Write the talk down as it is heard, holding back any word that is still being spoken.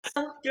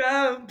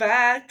Welcome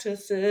back to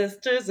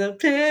Sisters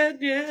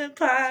Opinion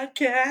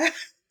Podcast.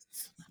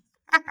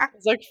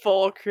 It's like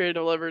full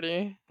creative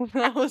liberty.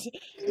 That was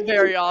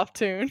very off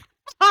tune.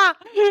 Oh,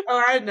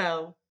 I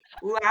know.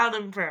 Loud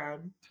and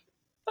proud.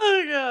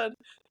 Oh god.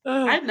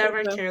 I never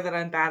Okay. care that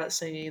I'm bad at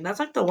singing. That's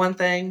like the one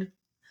thing.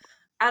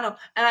 I don't.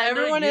 And I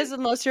know Everyone you. is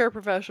unless you're a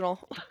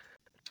professional.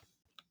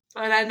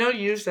 And I know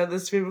you've said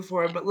this to me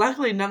before, but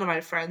luckily none of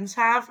my friends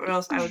have, or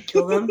else I would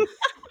kill them.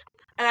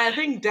 And I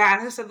think Dad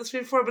has said this to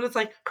me before, but it's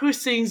like, who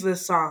sings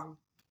this song?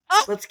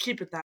 Let's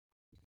keep it that.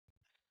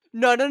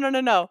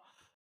 No.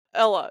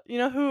 Ella, you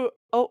know who?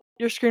 Oh,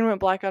 your screen went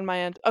black on my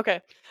end.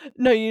 Okay.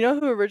 No, you know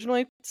who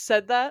originally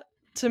said that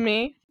to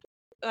me?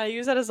 I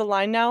use that as a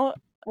line now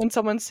when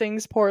someone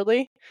sings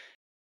poorly.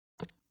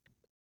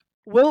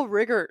 Will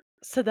Riggert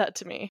said that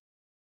to me.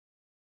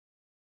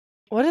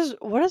 What is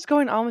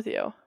going on with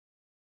you?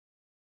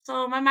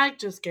 So my mic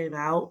just gave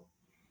out.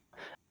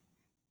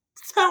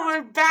 So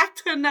we're back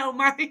to no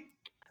mic.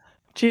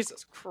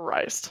 Jesus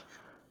Christ.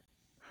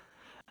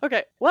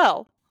 Okay,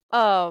 well,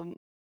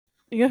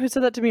 you know who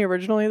said that to me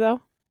originally though?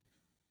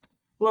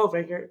 Well,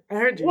 Vigor, I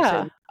heard you say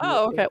Yeah. that.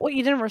 Oh, okay. Well,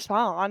 you didn't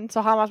respond,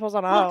 so how am I supposed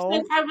to Well,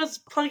 know? I was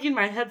plugging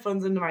my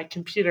headphones into my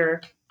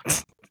computer.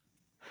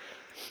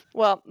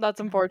 Well, that's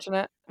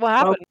unfortunate. What Well,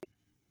 happened?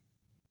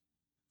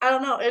 I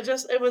don't know.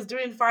 It was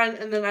doing fine,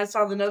 and then I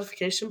saw the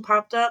notification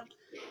popped up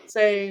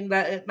saying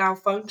that it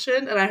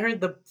malfunctioned, and I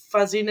heard the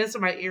fuzziness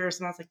in my ears,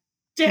 and I was like,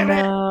 "Damn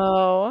it!"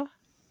 No.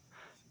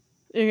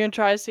 You're gonna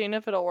try seeing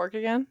if it'll work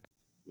again?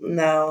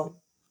 No,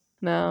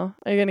 No.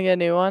 Are you gonna get a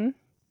new one?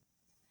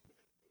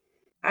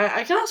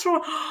 I can ask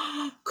for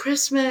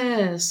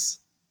Christmas.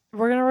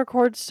 We're gonna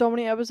record so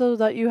many episodes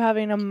without you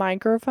having a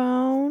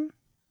microphone.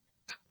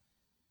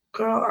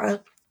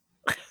 Girl,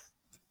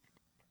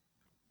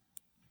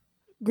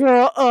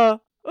 Girl,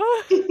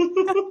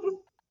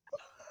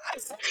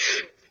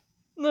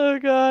 Oh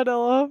god,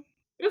 Ella.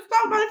 it's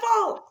not my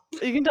fault.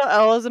 You can tell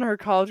Ella's in her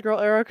college girl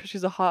era because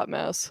she's a hot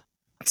mess.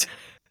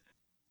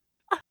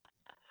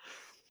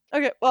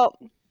 Okay, well,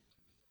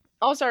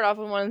 I'll start off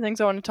with one of the things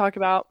I want to talk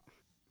about.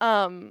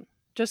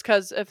 Just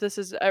because if this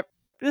is going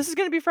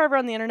to be forever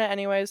on the internet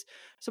anyways,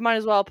 so might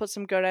as well put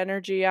some good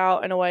energy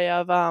out in a way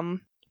of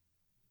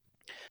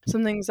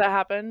some things that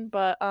happened.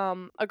 But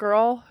a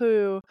girl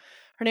who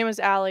her name was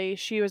Allie,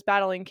 she was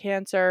battling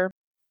cancer,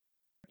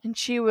 and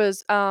she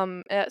was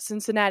at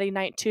Cincinnati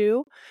Night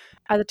 2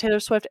 at the Taylor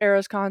Swift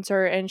Eras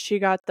concert, and she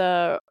got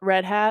the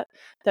red hat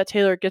that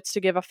Taylor gets to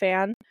give a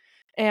fan.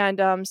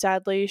 And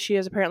sadly, she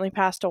has apparently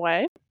passed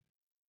away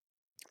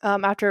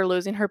after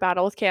losing her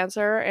battle with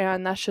cancer,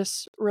 and that's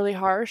just really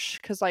harsh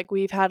because like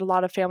we've had a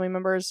lot of family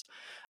members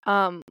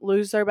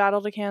lose their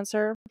battle to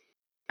cancer,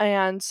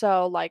 and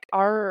so like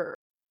our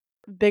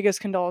biggest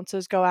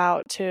condolences go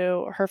out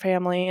to her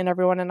family and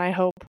everyone, and I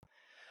hope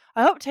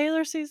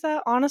Taylor sees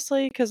that,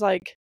 honestly, because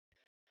like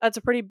that's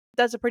a pretty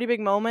big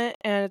moment,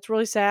 and it's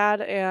really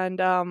sad, and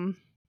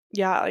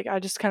yeah, like I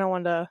just kind of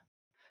wanted to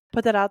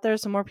put that out there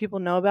so more people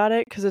know about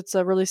it because it's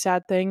a really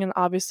sad thing, and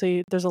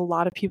obviously there's a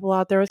lot of people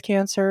out there with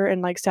cancer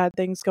and like sad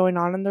things going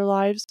on in their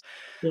lives.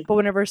 Yeah. But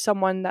whenever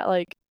someone that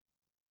like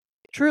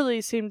truly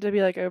seemed to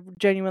be like a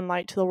genuine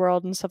light to the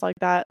world and stuff like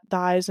that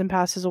dies and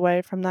passes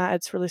away from that,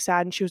 it's really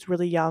sad. And she was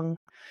really young.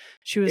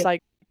 She was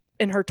like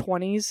in her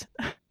 20s.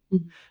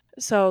 Mhm.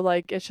 So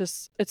like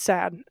it's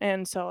sad.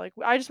 And so like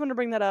I just want to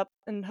bring that up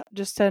and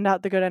just send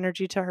out the good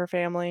energy to her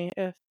family.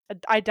 If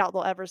I doubt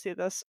they'll ever see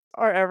this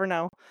or ever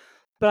know,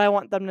 but I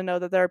want them to know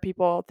that there are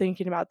people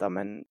thinking about them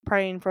and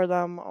praying for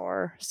them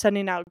or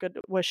sending out good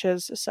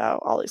wishes. So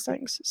all these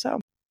things. So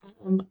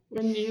When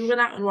you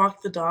went out and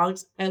walked the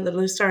dogs, I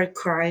literally started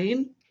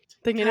crying.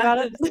 thinking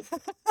about it.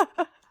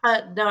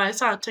 No, I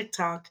saw a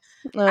TikTok,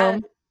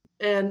 Um,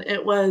 and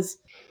it was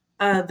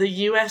the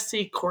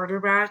USC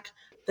quarterback.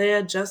 They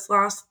had just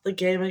lost the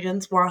game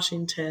against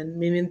Washington,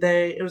 meaning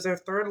it was their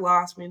third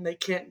loss, meaning they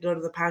can't go to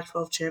the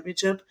Pac-12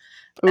 championship,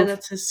 and oof.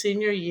 it's his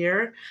senior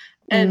year.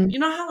 Mm. And you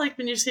know how like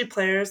when you see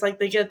players like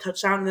they get a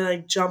touchdown and they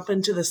like jump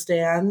into the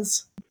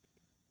stands.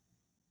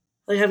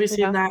 Like, have you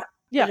seen that?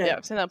 Yeah, Okay.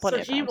 I've seen that So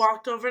plenty of he times.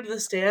 walked over to the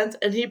stands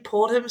and he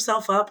pulled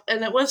himself up,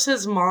 and it was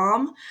his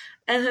mom.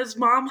 And his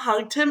mom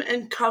hugged him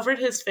and covered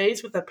his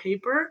face with a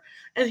paper,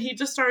 and he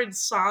just started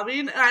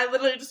sobbing, and I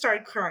literally just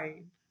started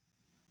crying.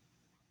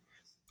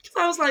 Because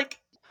I was like,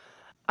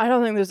 I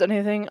don't think there's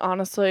anything,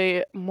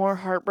 honestly, more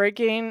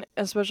heartbreaking,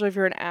 especially if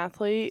you're an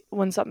athlete,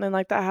 when something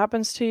like that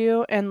happens to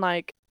you. And,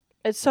 like,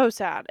 it's so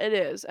sad. It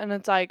is. And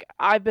it's like,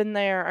 I've been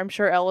there. I'm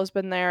sure Ella's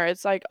been there.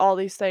 It's like all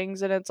these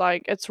things. And it's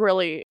like, it's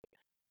really,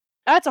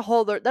 that's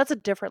a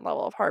different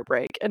level of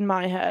heartbreak in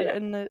my head. yeah.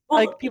 And like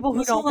Well, people who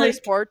also, don't play like,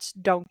 sports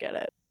don't get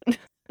it.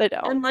 They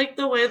don't. and like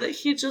the way that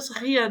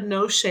he had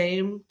no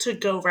shame to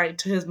go right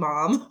to his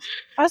mom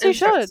As he and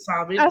start should.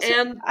 sobbing,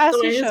 and As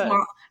he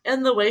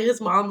should. the way his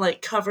mom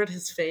like covered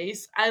his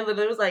face, I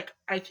literally was like,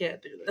 I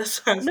can't do this.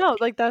 I was No,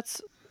 like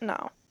that's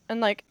no. And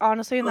like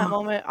honestly in that like,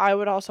 moment I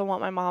would also want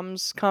my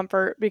mom's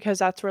comfort because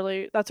that's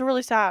really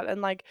sad,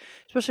 and like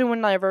especially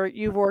whenever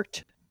you've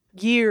worked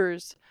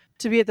years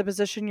to be at the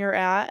position you're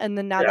at, and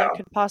then now that Yeah.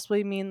 could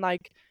possibly mean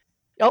like,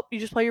 oh, you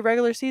just play your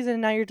regular season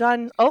and now you're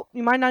done. Oh,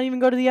 you might not even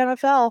go to the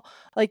NFL.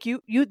 Like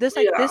this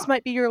Yeah.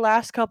 might be your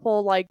last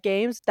couple like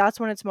games. That's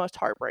when it's most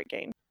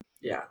heartbreaking.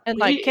 Yeah. And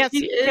Well, like he can't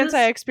say I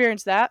is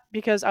experienced that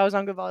because I was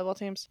on good volleyball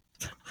teams.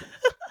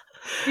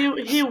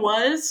 he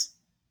was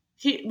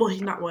he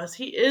not was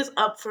he is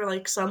up for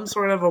like some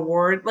sort of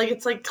award, like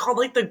it's like called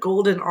like the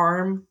golden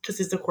arm because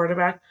he's the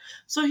quarterback,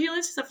 so he at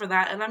least is up for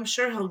that, and I'm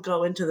sure he'll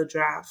go into the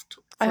draft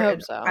I for hope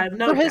it. I so have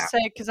no for his doubt.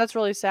 sake because that's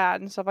really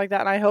sad and stuff like that.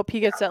 And I hope he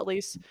gets to at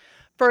least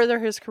further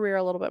his career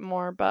a little bit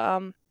more.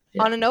 But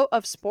Yeah. on a note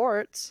of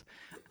sports,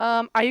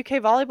 IUK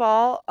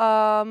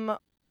volleyball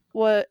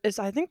what is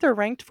I think they're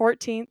ranked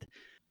 14th.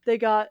 They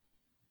got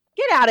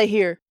get out of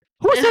here.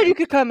 Who said you and,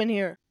 could come in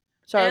here?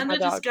 Sorry, it's and my they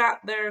just dog.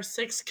 got their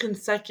sixth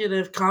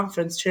consecutive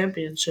conference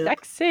championship.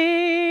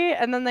 Sexy.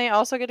 And then they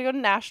also get to go to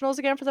nationals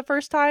again for the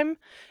first time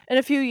in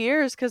a few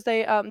years because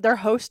they're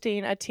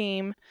hosting a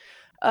team.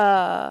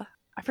 I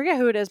forget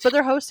who it is, but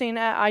they're hosting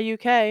at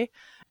IUK,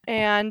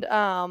 and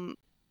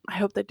I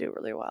hope they do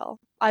really well.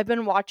 I've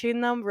been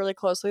watching them really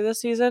closely this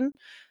season.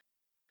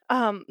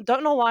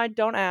 Don't know why,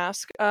 don't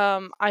ask.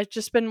 I've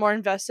just been more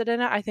invested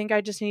in it. I think I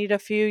just need a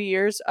few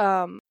years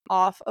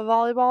off of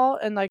volleyball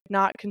and like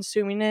not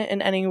consuming it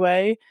in any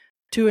way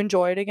to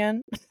enjoy it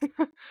again.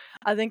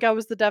 I think I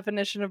was the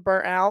definition of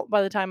burnt out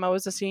by the time I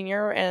was a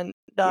senior and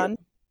Yep. done.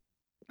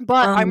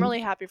 But I'm um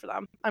really happy for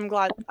them. I'm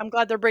glad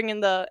they're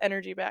bringing the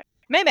energy back.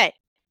 May.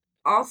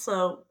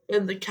 Also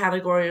in the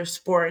category of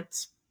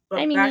sports, Hi, but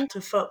Mimi. back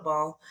to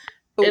football,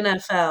 Oh.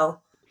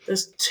 NFL,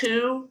 there's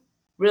two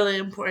really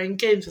important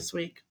games this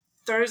week.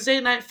 Thursday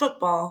night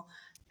football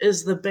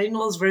is the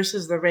Bengals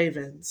versus the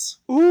Ravens.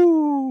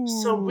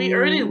 So we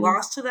already Ooh.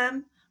 lost to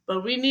them,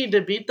 but we need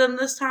to beat them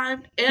this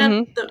time.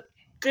 And Mhm.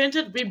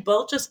 granted, we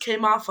both just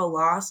came off a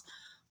loss,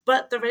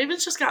 but the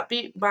Ravens just got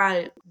beat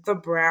by the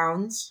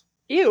Browns.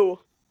 Ew.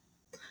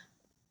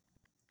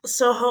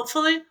 So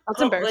hopefully, That's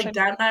like embarrassing.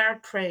 Dad and I are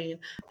praying.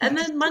 And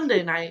then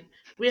Monday night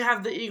we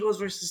have the Eagles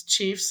versus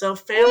Chiefs. So Woo,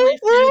 family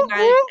feud woo,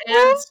 night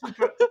woo,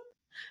 woo.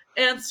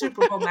 and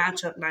Super Bowl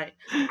matchup night.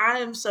 I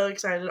am so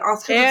excited.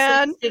 Also because it's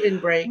And Thanksgiving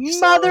break.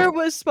 mother So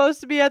was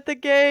supposed to be at the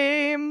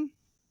game.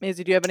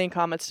 Maisie, do you have any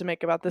comments to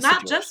make about this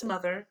not just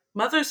situation?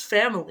 mother's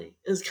family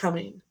is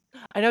coming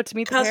I know to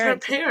meet the because her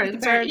parents. Meet the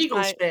parents are parents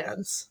Eagles might.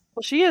 fans.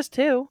 Well, she is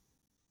too.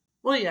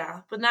 Well,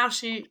 yeah, but now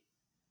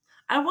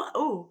I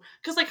want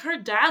because like her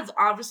dad's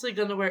obviously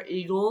gonna wear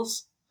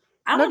Eagles.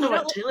 I No, want to did know you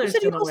what not? You Taylor's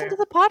said you gonna listened to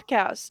wear. the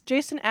podcast.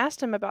 Jason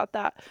asked him about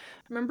that.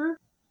 Remember?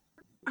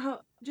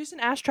 Jason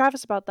asked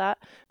Travis about that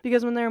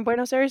because when they were in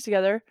Buenos Aires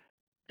together,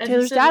 And he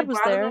Taylor's said he dad was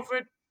brought him there.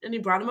 over, and he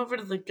brought him over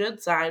to the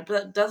good side, but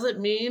that doesn't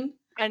mean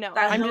I know.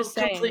 that I'm he'll just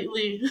saying.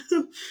 completely.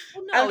 Well,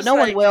 I'm no, just no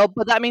one like, will,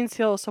 but that means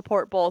he'll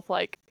support both,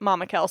 like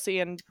Mama Kelsey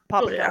and oh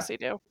Papa yeah, Kelsey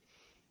do.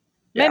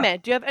 yeah. Meme,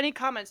 do you have any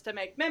comments to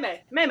make? Meme.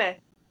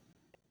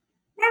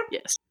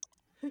 Yes.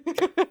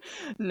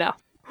 No,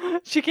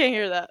 she can't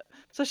hear that,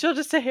 so she'll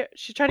just sit here.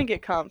 She's trying to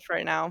get comf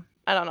right now.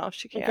 I don't know if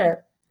she can. Okay.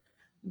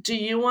 Do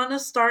you want to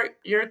start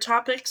your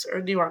topics, or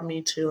do you want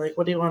me to? Like,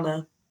 what do you want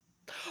to?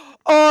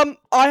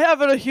 I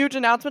have a huge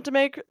announcement to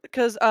make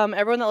because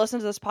everyone that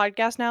listens to this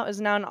podcast now is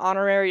now an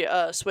honorary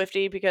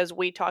Swiftie because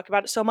we talk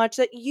about it so much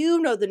that you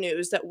know the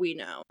news that we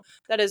know.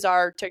 That is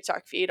our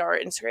TikTok feed, our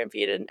Instagram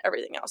feed, and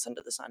everything else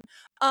under the sun.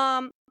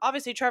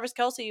 Obviously Travis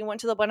Kelce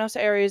went to the Buenos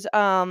Aires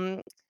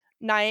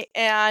night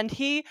and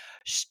he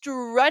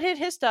strutted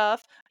his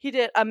stuff. He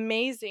did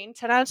amazing.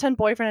 10 out of 10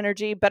 boyfriend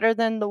energy, better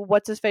than the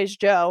what's his face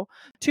Joe.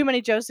 Too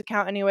many Joes to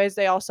count anyways.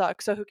 They all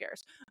suck, so who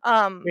cares?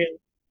 Really?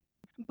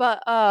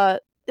 But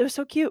it was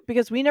so cute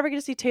because we never get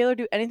to see Taylor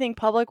do anything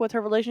public with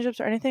her relationships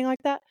or anything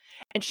like that.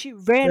 And she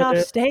ran off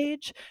Literally.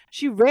 stage.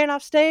 She ran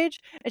off stage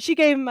and she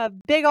gave him a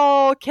big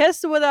old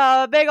kiss with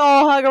a big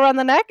old hug around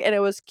the neck, and it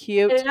was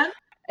cute. And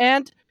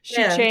And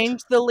she and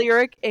changed the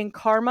lyric in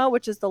Karma,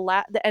 which is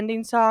the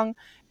ending song,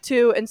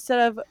 to instead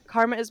of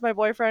Karma is my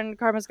boyfriend,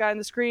 Karma's guy on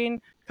the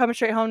screen, coming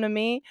straight home to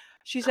me.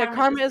 She said, Carmen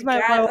 "Karma is is the my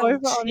guy on the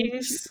boyfriend."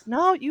 Chiefs.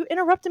 No, you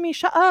interrupted me.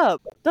 Shut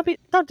up.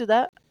 Don't do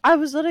that. I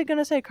was literally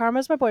gonna say, "Karma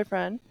is my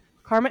boyfriend.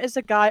 Karma is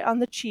the guy on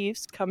the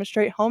Chiefs coming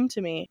straight home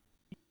to me."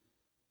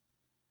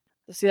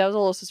 See, that was a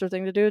little sister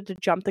thing to do, to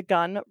jump the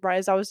gun right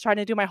as I was trying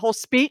to do my whole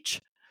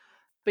speech.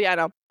 But yeah,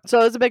 no. So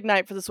it was a big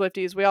night for the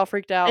Swifties. We all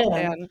freaked out,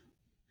 And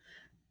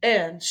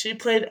and she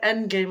played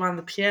Endgame on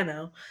the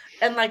piano.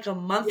 And like a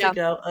month yeah,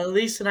 ago,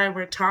 Elise and I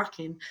were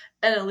talking,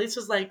 and Elise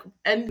was like,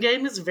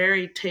 Endgame is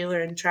very Taylor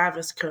and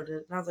Travis coded.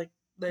 And I was like,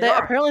 they they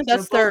are, apparently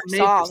because they're that's their both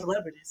major song.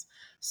 celebrities.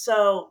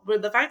 So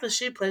with the fact that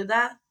she played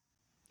that,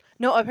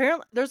 No,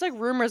 apparently there's like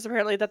rumors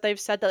apparently that they've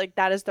said that like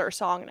that is their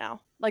song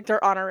now, like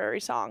their honorary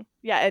song.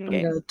 Yeah, I'm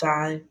Endgame. gonna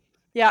die.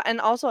 Yeah, and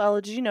also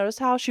Ella, did you notice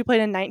how she played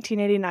a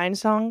 1989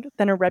 song,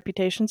 then a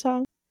Reputation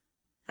song?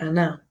 I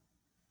know.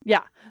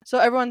 Yeah. So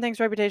everyone thinks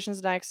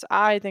Reputation's next.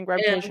 I think And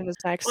Reputation is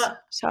next. well,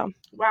 So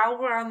while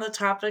we're on the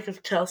topic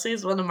of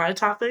Kelsey's, one of my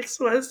topics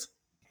was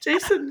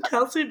Jason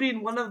Kelsey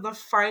being one of the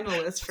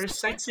finalists for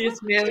Sexiest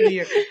Man of the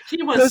Year. He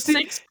no, was see,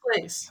 sixth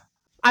place.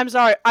 I'm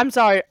sorry.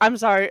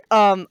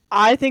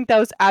 I think that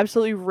was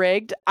absolutely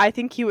rigged. I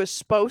think he was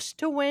supposed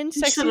to win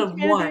He should Sexiest have Man of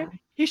the Year. won.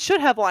 He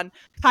should have won.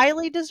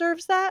 Kylie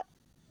deserves that.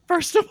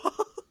 First of all,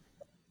 Oh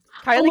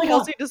Kylie my god.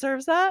 Kelsey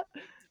deserves that.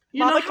 You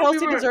know Mama how we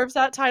Kelsey were deserves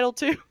that title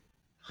too.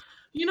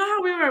 you know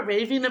how we were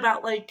raving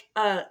about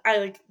I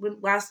like when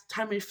last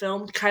time we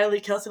filmed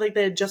Kylie Kelsey, like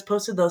they had just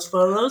posted those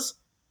photos?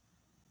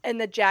 And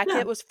the Yeah.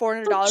 jacket was The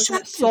 $400 and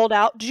it jacket. sold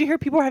out. Did you hear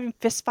people were having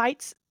fist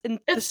fights in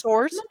the It's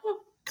stores? no,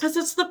 because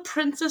it's the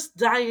Princess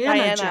Diana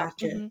Diana.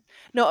 jacket.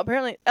 No,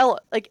 apparently Ella.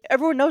 Like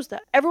everyone knows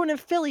that. Everyone in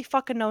Philly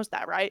fucking knows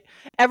that, right?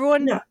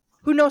 Everyone Yeah.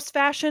 who knows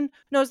fashion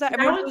knows that.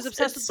 Everyone Now who's it's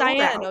obsessed it's with sold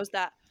Diana out. knows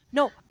that.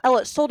 No,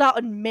 Ella, it sold out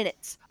in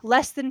minutes,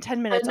 less than 10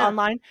 I minutes know.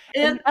 online.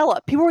 And And Ella,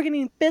 people were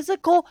getting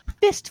physical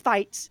fist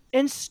fights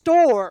in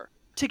store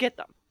to get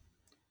them.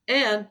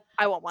 and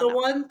I want one the now.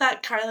 one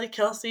that Kylie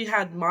Kelsey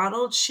had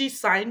modeled, she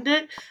signed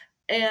it,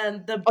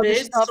 and Oh, did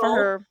she sell it for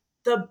her?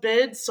 The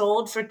bid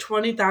sold for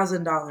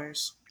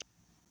 $20,000.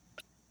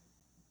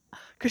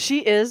 Because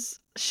she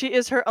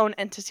is her own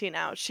entity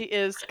now. She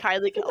is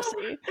Kylie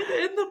Kelsey.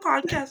 In the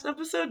podcast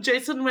episode,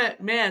 Jason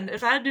went, "Man,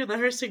 if I knew that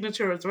her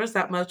signature was worth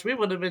that much, we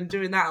would have been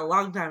doing that a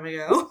long time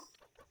ago."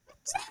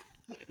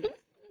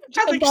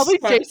 I was And like, probably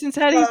 "Shut Jason's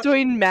head, he's up!"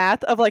 doing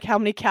math of like how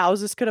many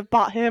cows this could have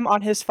bought him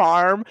on his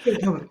farm.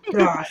 Oh my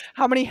god!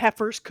 How many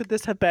heifers could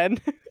this have been?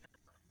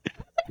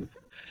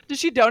 Did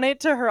she donate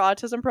to her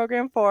autism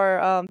program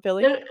for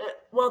Philly?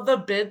 Well, the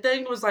bid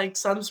thing was like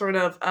some sort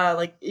of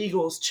like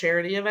Eagles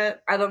charity event.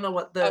 I don't know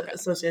what the Okay.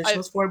 association I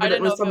was for, I but it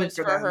didn't know was if it something was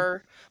for for them.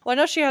 her. Well, I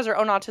know she has her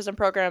own autism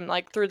program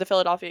like through the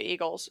Philadelphia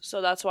Eagles,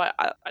 so that's why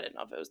I didn't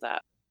know if it was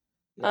that.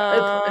 Yeah,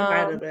 it might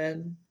have Um,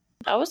 been.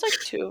 that was like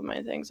two of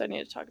my things I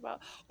need to talk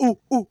about. Ooh!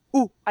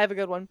 I have a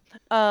good one.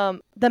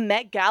 The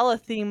Met Gala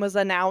theme was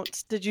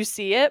announced. Did you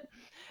see it?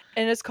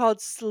 And it's called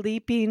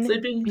Sleeping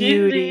Sleeping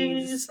Beauties.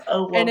 Beauties.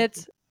 Oh And well,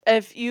 it's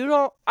if you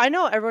don't I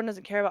know everyone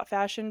doesn't care about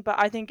fashion, but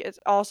I think it's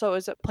also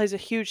is it plays a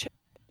huge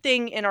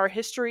thing in our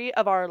history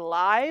of our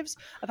lives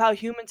of how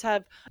humans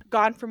have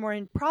gone from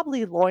wearing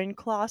probably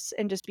loincloths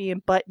and just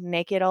being butt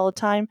naked all the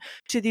time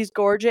to these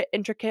gorgeous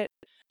intricate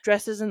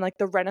dresses in like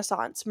the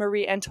Renaissance,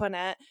 Marie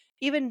Antoinette.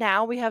 Even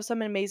now we have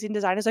some amazing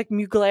designers like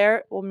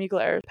Mugler. Well,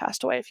 Mugler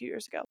passed away a few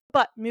years ago,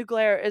 but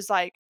Mugler is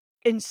like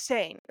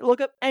insane. Look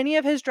up any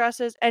of his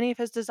dresses, any of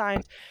his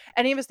designs,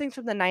 any of his things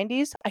from the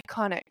 90s,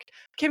 iconic.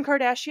 Kim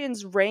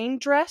Kardashian's rain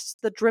dress,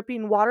 the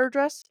dripping water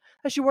dress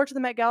that she wore to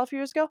the Met Gala a few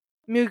years ago,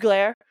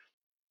 Mugler.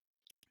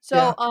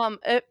 yeah. So,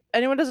 if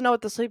anyone doesn't know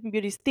what the Sleeping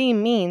Beauty's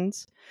theme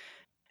means,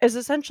 is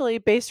essentially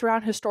based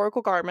around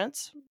historical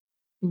garments.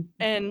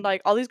 And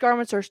like all these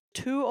garments are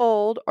too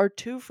old or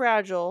too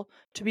fragile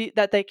to be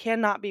that they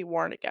cannot be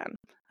worn again.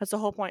 That's the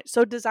whole point.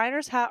 So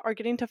designers are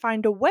getting to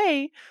find a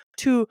way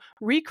to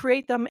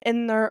recreate them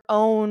in their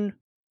own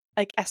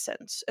like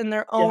essence, in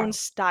their Yeah, own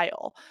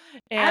style.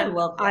 I And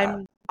love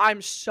that.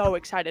 I'm so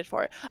excited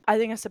for it. I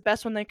think it's the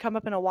best one they come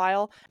up in a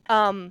while.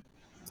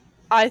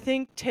 I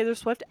think Taylor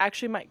Swift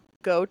actually might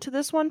go to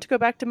this one to go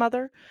back to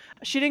Mother.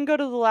 She didn't go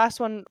to the last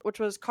one, which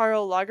was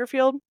Karl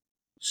Lagerfeld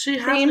She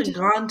themed. hasn't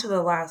gone to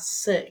the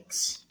last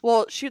six.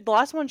 Well, the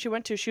last one she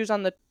went to, she was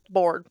on the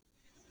board.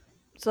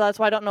 So that's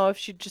why I don't know if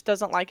she just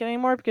doesn't like it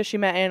anymore because she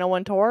met Anna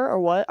Wintour or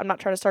what. I'm not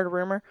trying to start a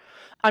rumor.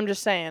 I'm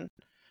just saying.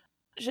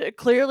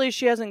 Clearly,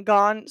 she hasn't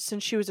gone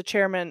since she was a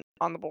chairman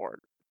on the board.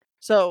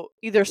 So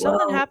either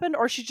something Well, happened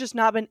or she's just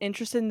not been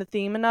interested in the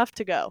theme enough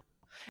to go.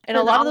 And a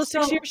and lot of those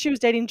 6 years also, she was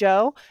dating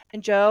Joe,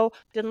 and Joe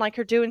didn't like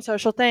her doing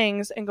social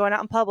things and going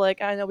out in public.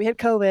 And I know we had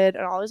COVID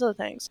and all these other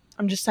things.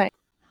 I'm just saying.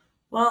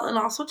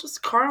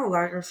 just Karl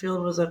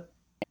Lagerfeld was a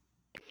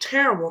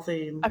terrible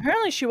theme.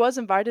 Apparently, she was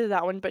invited to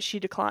that one, but she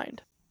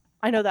declined.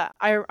 I know that.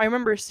 I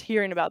remember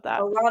hearing about A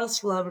that. lot of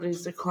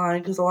celebrities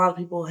declined because a lot of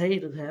people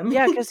hated him.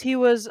 Yeah, because he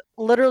was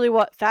literally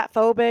what fat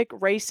phobic,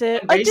 racist,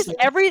 And like just racist.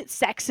 every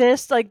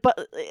sexist, like.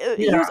 But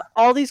he Yeah. was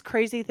all these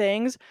crazy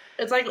things.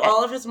 It's like Eh,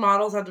 all of his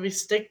models had to be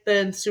stick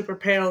thin, super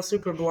pale,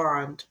 super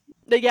blonde.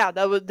 Yeah,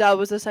 that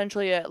was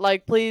essentially it.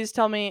 Like, please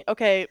tell me.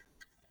 Okay,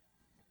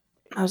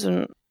 I was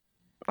in,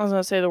 I was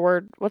gonna say the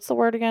word. What's the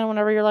word again?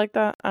 Whenever you're like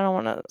that, I don't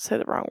want to say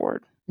the wrong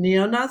word.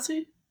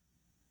 Neo-Nazi?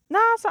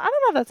 Nah, so I don't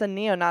know if that's a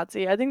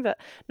neo-Nazi. I think that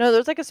no,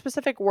 there's like a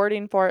specific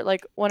wording for it.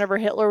 Like whenever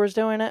Hitler was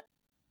doing it.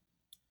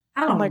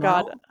 I Oh my don't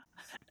god, know.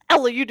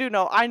 Ella, you do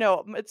know. I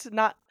know. It's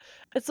not.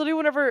 It's literally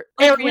whenever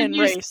Like when Aryan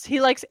you. race. He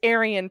likes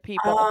Aryan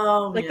people,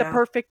 Oh, like yeah.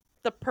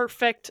 the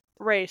perfect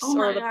race Oh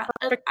or my the god.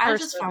 And perfect I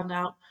just person. found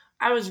out.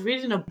 I was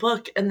reading a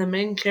book and the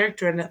main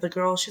character in it, the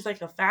girl, she's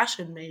like a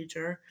fashion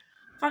major.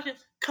 Fucking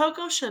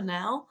Coco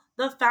Chanel,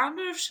 the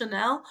founder of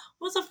Chanel,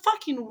 was a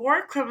fucking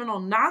war criminal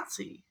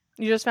Nazi.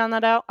 You just found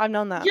that out. I've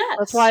known that.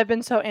 That's why Yes. I've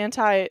been so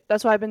anti.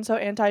 That's why I've been so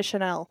anti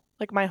Chanel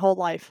like my whole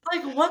life.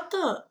 Like what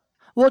the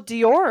Well,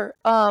 Dior,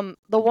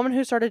 the woman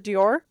who started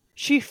Dior,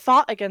 she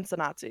fought against the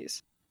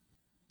Nazis.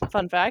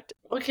 Fun fact.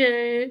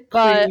 okay,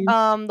 But queen.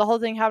 the whole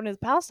thing happened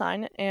with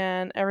Palestine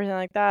and everything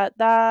like that.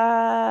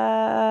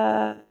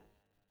 That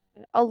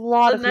a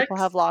lot The of people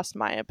next have lost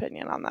my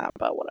opinion on that,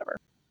 but whatever.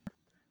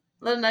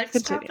 The next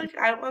Continue. topic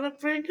I want to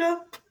bring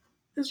up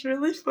is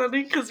really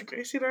funny because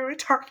Gracie and I were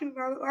talking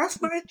about it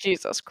last night.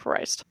 Jesus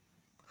Christ.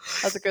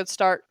 That's a good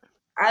start.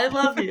 I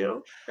love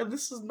you, and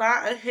this is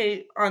not a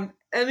hate on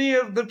any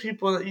of the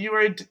people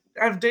that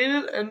I've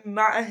dated, and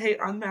not a hate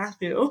on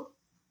Matthew.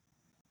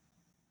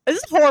 This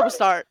is a horrible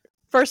start.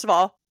 First of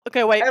all.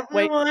 Okay, wait.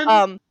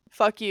 Everyone,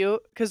 Fuck you,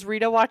 because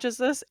Rita watches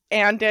this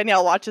and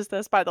Danielle watches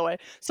this, by the way.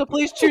 So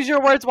please choose your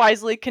words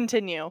wisely.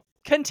 Continue.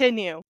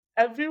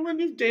 everyone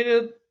you've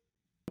dated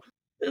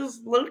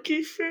is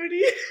low-key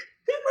fruity.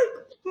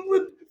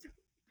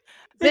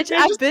 Bitch,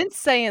 I've been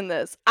saying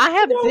this. I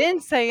have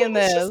been saying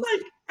this. Just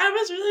like, I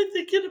was really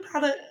thinking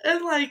about it,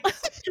 and like,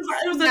 because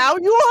it was now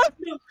you are?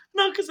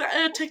 No, because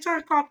a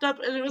TikTok popped up,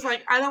 and it was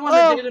like, I don't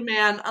want to date a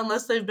man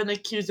unless they've been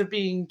accused of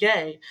being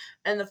gay.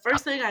 And the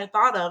first thing I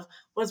thought of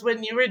was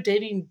when you were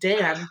dating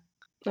Dan,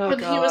 when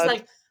he was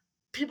like,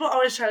 people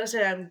always try to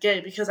say I'm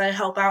gay because I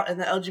help out in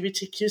the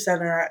LGBTQ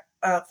center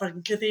at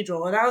fucking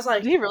Cathedral, and I was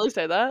like, did he really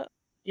say that?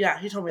 Yeah,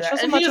 he told me that.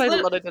 Just And much I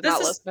literally did not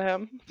listen to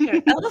him.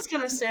 Here, Ella's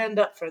gonna stand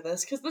up for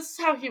this because this is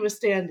how he was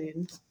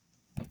standing.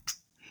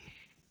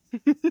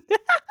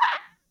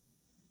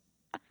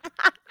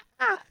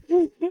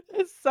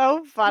 It's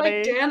so funny.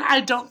 Like, Dan, I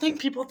don't think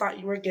people thought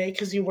you were gay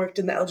because you worked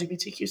in the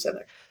LGBTQ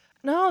center.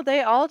 No,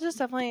 they all just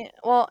definitely,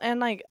 well, and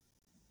like,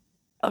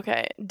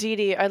 okay, Dee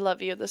Dee, I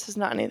love you. This is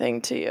not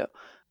anything to you.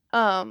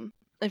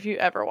 If you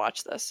ever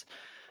watch this.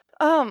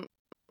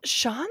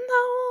 Sean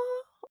though,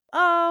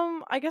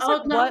 I guess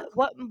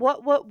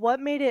what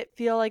made it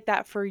feel like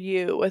that for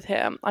you with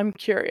him? I'm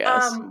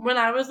curious. When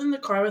I was in the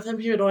car with him,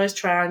 he would always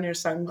try on your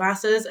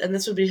sunglasses, and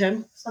this would be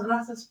him.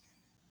 Sunglasses.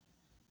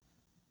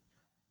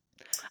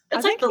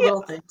 It's like the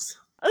little things.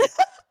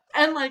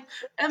 And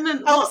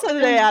then all of a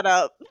sudden they add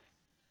up.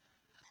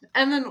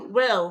 And then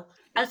Will,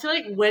 I feel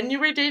like when you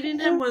were dating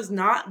him was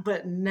not,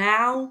 but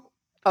now.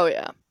 Oh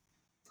yeah.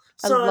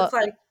 So it's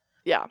like,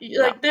 yeah,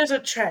 like there's a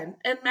trend.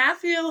 And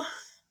Matthew,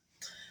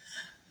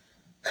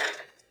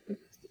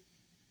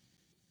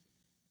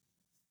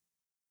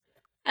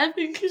 I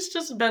think he's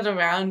just been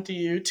around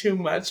you too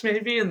much,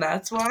 maybe, and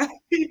that's why.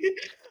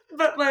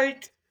 But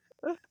like,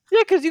 yeah,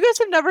 because you guys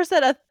have never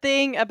said a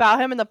thing about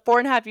him in the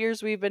 4.5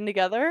 years we've been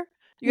together.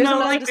 You guys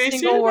haven't said a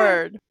single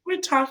word. We're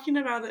talking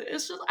about it.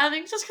 It's just, I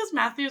think, just because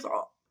Matthew's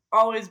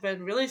always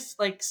been really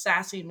like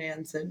sassy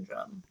man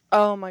syndrome.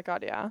 Oh my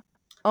god, yeah.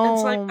 Oh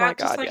it's like my that,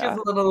 god, just like yeah. his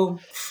little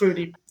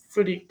fruity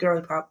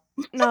girly pop.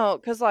 No,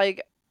 because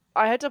like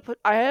I have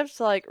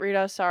to like,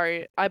 Rita,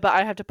 sorry, but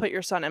I have to put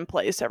your son in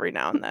place every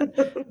now and then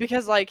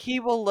because like he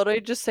will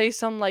literally just say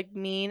some like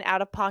mean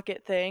out of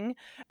pocket thing,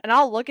 and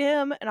I'll look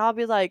at him and I'll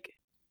be like,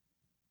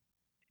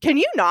 "Can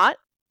you not?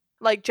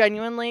 Like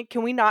genuinely,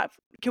 can we not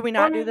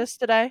do this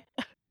today?"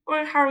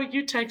 Or how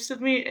you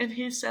texted me and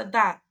he said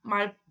that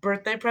my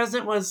birthday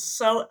present was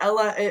so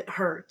Ella it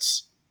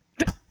hurts.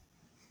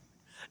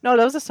 No,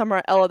 that was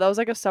Ella. That was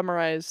like a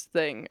summarized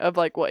thing of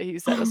like what he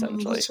said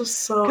essentially. It's just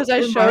so, because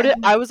I showed it,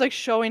 I was like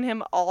showing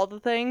him all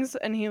the things,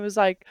 and he was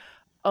like,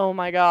 "Oh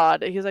my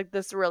god!" He's like,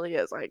 "This really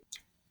is like,"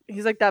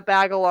 he's like, "That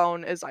bag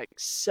alone is like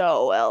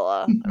so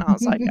Ella," and I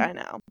was like, "I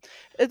know."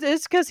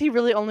 It's because he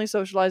really only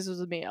socializes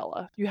with me,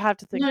 Ella. You have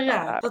to think about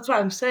that. That's what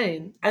I'm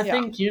saying. I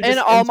think you just and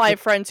all my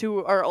friends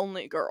who are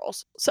only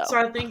girls. So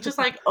I think just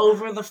like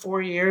over the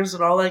 4 years,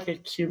 it all like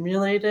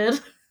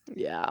accumulated.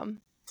 Yeah.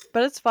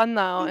 But it's fun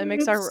though. It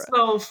makes so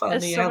funny.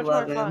 It's so much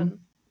more fun.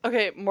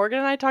 Okay, Morgan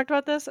and I talked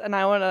about this, and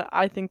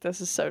I think this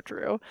is so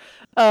true.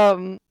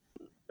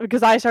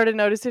 Because I started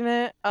noticing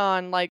it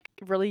on like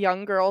really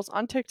young girls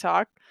on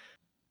TikTok.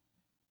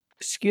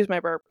 Excuse my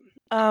burp.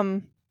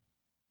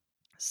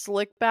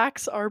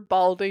 Slickbacks are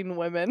balding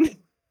women.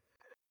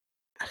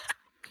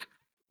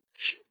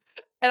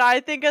 And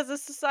I think as a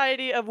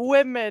society of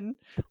women,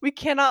 we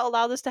cannot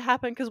allow this to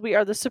happen because we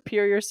are the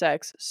superior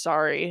sex.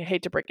 Sorry,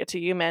 hate to break it to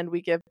you, man. We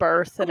give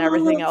birth and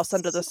everything else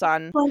under the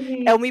sun.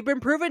 Funny. And we've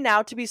been proven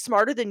now to be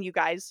smarter than you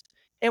guys.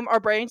 And our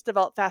brains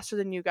develop faster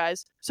than you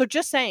guys. So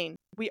just saying,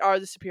 we are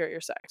the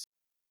superior sex.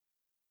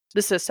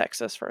 This is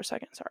sexist for a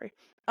second, sorry.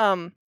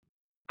 I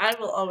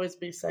will always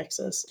be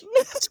sexist.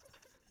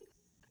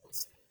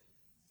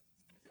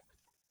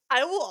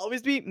 I will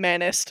always be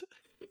manist.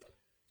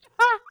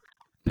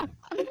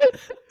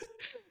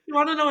 You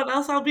want to know what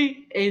else I'll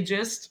be?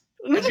 Ageist.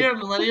 If you're a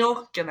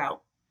millennial, get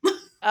out.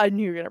 I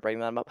knew you were going to bring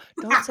them up.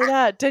 Don't say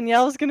that.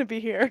 Danielle's going to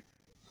be here.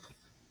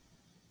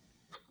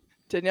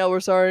 Danielle, we're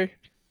sorry.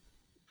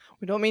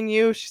 We don't mean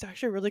you. She's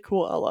actually really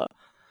cool, Ella.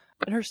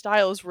 And her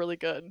style is really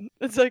good.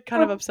 It's like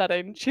kind of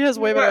upsetting. She has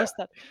way better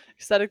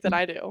aesthetic than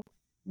I do.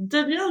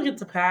 Danielle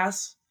gets a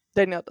pass.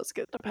 Danielle does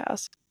get a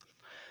pass.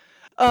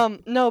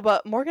 No,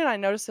 but Morgan and I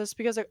noticed this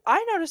because like,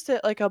 I noticed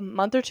it like a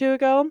month or two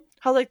ago,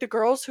 how like the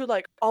girls who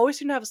like always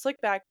seem to have a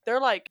slick back, their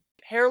like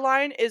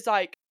hairline is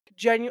like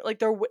genuine, like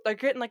they're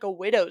getting like a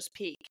widow's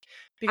peak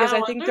because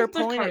I think they're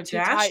pulling it too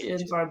tight.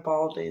 Kardashians are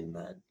balding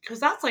then, because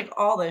that's like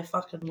all they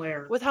fucking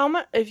wear. With how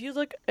much, if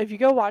you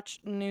go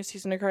watch the new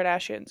season of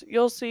Kardashians,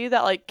 you'll see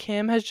that like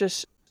Kim has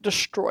just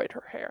destroyed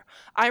her hair.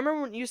 I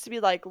remember when it used to be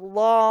like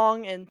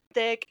long and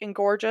thick and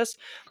gorgeous.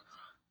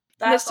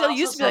 And it That's still also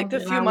used to be like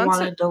something I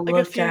wanted to like a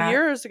look few at.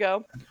 years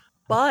ago.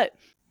 But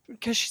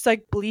because she's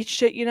like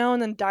bleached it,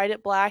 and then dyed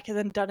it black and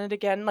then done it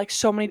again like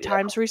so many Yeah.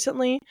 times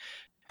recently,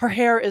 her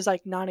hair is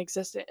like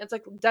non-existent. It's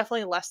like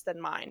definitely less than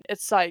mine.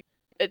 It's like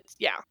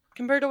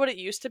compared to what it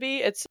used to be,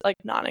 it's like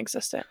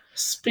non-existent.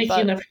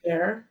 Speaking But of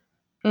hair,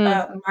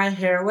 mm. my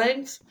hair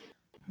length,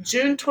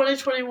 June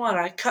 2021,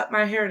 I cut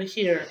my hair to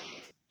here.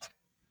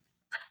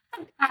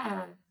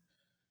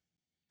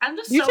 I'm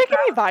just Do you so take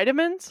any proud.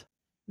 vitamins?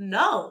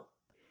 No.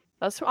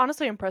 That's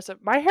honestly impressive.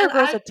 My hair And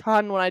grows I a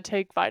ton when I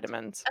take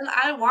vitamins. and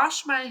I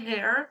wash my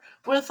hair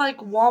with like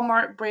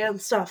Walmart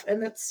brand stuff,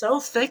 and it's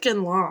so thick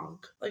and long.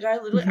 Like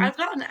Hmm. I've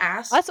gotten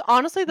asked That's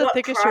honestly the what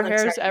thickest your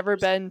products hair's I ever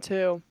use. been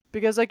too.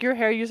 Because like your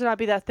hair used to not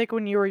be that thick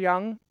when you were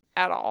young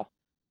at all.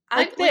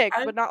 Like thick,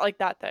 I but not like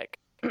that thick.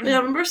 I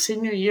remember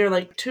senior year,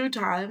 like 2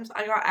 times,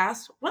 I got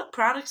asked, what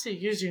products do you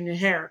use in your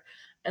hair?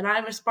 And I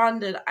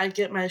responded, I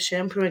get my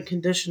shampoo and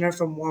conditioner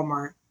from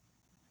Walmart.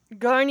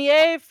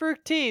 Garnier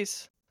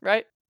Fructis,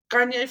 right?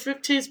 Garnier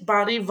Fructis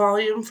Body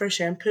Volume for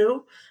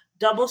shampoo,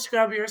 double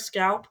scrub your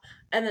scalp,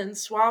 and then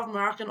Suave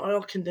Moroccan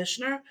Oil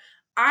Conditioner.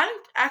 I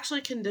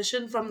actually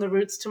condition from the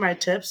roots to my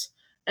tips,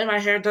 and my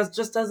hair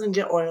just doesn't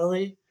get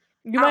oily.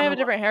 You I might don't have know a what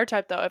different hair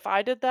type though. If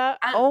I did that,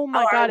 I oh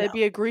my I god, it'd know.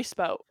 be a grease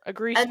boat. A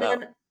grease And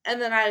boat.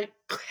 then I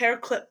hair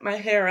clip my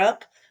hair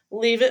up,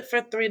 leave it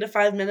for 3 to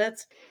 5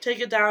 minutes, take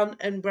it down,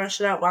 and brush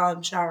it out while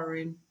I'm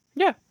showering.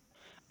 Yeah.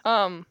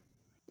 Um,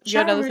 you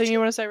got Shower another thing routine. you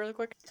want to say really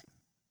quick?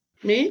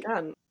 Me?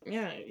 God,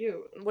 yeah,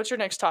 you. What's your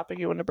next topic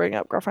you want to bring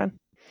up, girlfriend?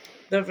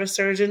 The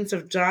resurgence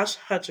of Josh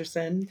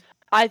Hutcherson.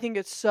 I think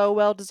it's so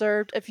well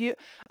deserved.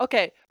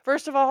 Okay,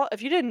 first of all,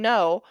 if you didn't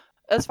know,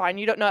 that's fine.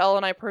 You don't know Elle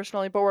and I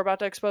personally, but we're about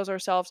to expose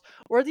ourselves.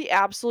 We're the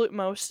absolute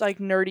most like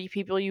nerdy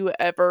people you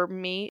ever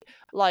meet.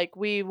 Like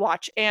we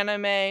watch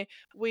anime,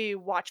 we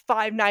watch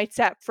Five Nights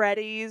at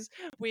Freddy's,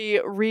 we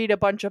read a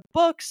bunch of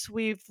books,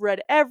 we've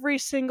read every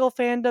single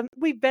fandom.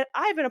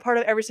 I've been a part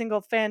of every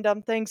single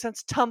fandom thing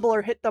since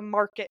Tumblr hit the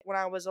market when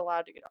I was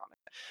allowed to get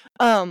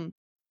on it.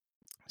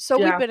 So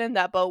we've Yeah, been in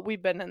that boat.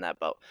 We've been in that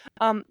boat.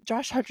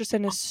 Josh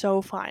Hutcherson is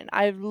so fine.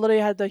 I've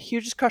literally had the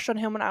hugest crush on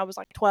him when I was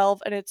like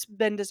 12, and it's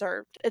been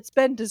deserved. It's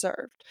been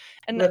deserved.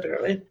 And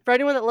literally. for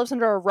anyone that lives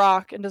under a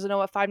rock and doesn't know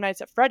what Five Nights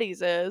at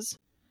Freddy's is,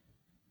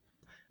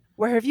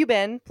 where have you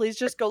been? Please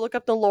just go look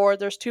up the lore.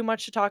 There's too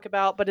much to talk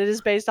about, but it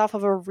is based off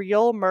of a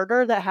real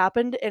murder that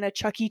happened in a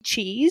Chuck E.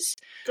 Cheese.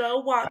 Go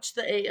watch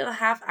the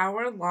 8.5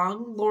 hour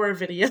long lore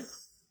video.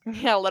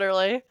 Yeah,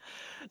 literally.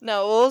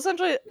 No, well,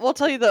 essentially, we'll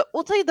tell you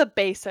the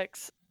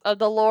basics of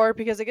the lore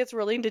because it gets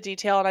really into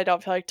detail, and I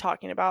don't feel like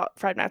talking about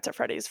Five Nights at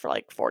Freddy's for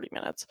like 40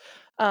 minutes.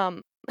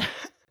 Um,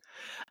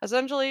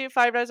 essentially,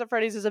 Five Nights at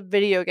Freddy's is a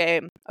video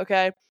game,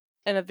 okay?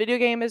 And a video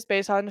game is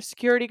based on a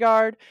security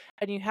guard,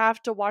 and you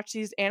have to watch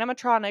these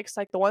animatronics,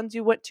 like the ones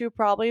you went to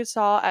probably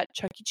saw at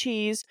Chuck E.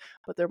 Cheese,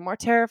 but they're more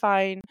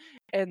terrifying.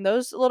 And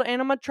those little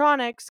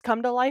animatronics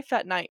come to life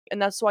at night,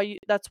 and that's what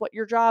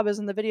your job is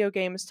in the video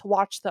game is to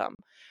watch them.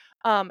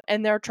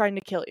 And they're trying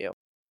to kill you.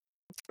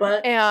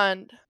 But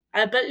And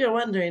I bet you're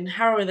wondering,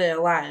 how are they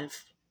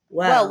alive?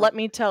 well, Well, let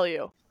me tell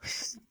you.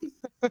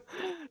 Do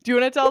you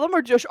want to tell them,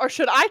 or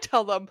should I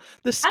tell them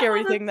the I scary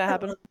want thing that to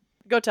happened?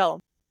 Go tell them.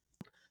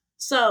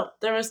 So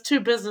there was two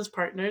business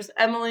partners,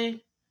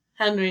 Emily,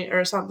 Henry,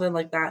 or something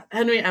like that.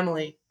 Henry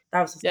Emily,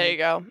 that was his There name. you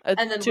go.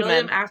 And then Two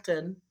William men.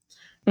 Afton.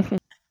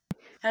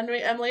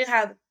 Henry Emily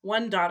had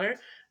one daughter.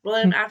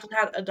 William Afton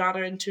had a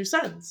daughter and two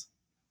sons.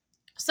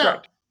 So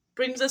Correct.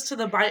 brings us to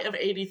the bite of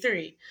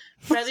 '83.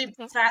 Freddie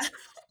Fat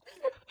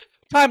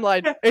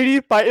Timeline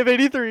 85 of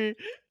 83.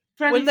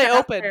 Freddie When they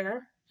opened.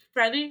 Fazbear.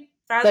 Freddie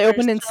They Fazbear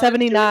opened in started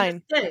doing his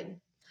 79.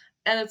 thing.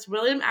 And it's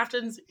William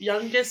Afton's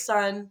youngest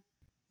son,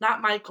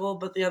 not Michael,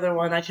 but the other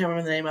one I can't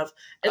remember the name of.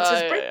 It's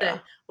his Yeah.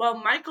 birthday. Well,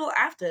 Michael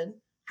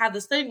Afton had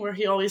this thing where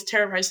he always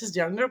terrorized his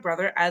younger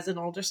brother, as an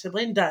older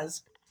sibling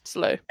does.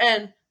 Slay.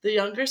 And the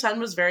younger son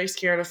was very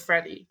scared of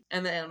Freddy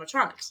and the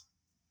animatronics.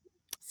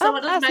 So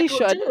what does As he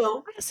Michael should.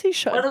 do? As he What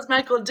should. does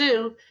Michael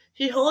do?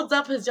 He holds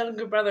up his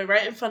younger brother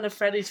right in front of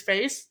Freddy's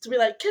face to be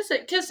like, kiss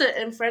it,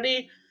 and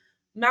Freddy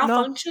No.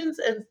 malfunctions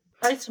and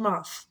bites him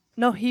off.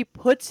 No, he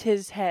puts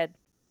his head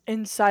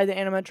inside the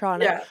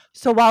animatronic. Yeah.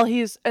 So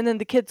and then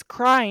the kid's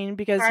crying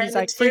because he's Crying, the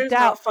like freaked tears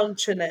out.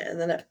 malfunction it, and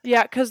then it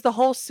Yeah, because the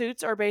whole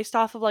suits are based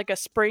off of like a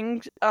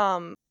spring,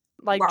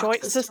 like lock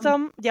joint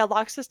system. Yeah,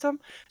 lock system,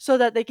 so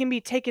that they can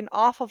be taken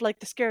off of like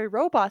the scary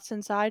robots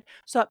inside,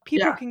 so that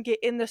people Yeah. can get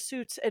in the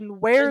suits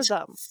and wear It's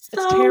them. It's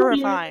so weird.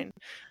 terrifying.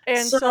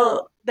 And so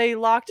So they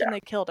locked and yeah,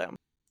 they killed him.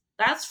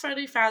 that's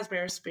Freddy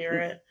Fazbear's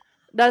spirit.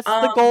 That's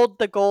Um,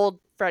 the gold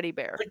Freddy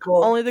Bear. the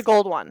gold. Only the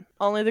gold one.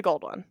 Only the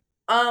gold one.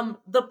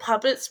 The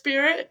puppet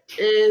spirit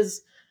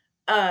is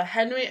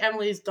Henry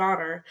Emily's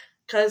daughter,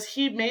 because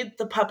he made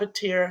the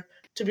puppeteer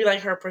to be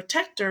like her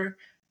protector,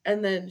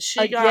 and then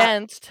she got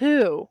Against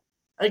who?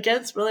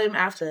 against William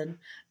Afton,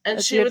 and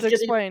As she you have was to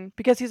getting explain,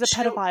 because he's a she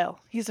pedophile.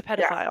 He's a yeah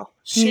pedophile.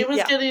 she was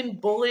Yeah. getting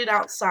bullied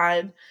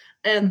outside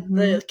and Mm-hmm.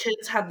 the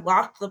kids had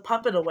locked the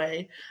puppet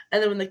away.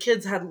 And then when the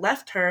kids had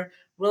left her,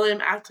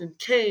 William Afton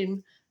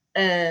came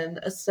and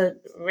said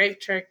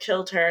raped her,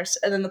 killed her,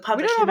 and then the We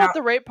puppet don't know came about out.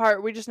 the rape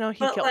part. We just know he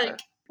But killed like, her.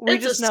 We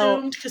it's just know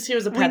assumed because he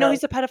was a we know pedo.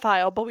 he's a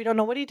pedophile, but we don't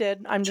know what he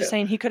did. I'm just True.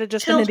 saying he could have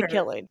just been Killed into her.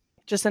 killing.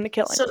 Just into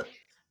killing. So,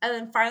 and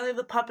then finally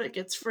the puppet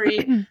gets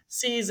free,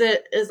 sees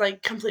it, is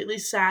like completely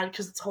sad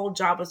because its whole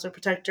job was to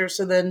protect her.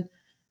 So then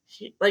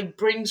he like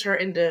brings her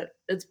into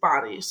its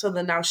body. So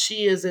then now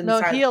she is No,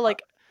 inside he the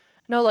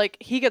puppet.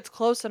 he gets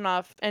close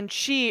enough and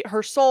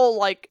her soul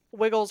like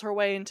wiggles her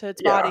way into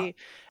its Yeah. body.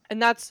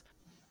 And that's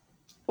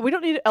we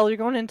don't need you're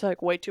going into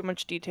like way too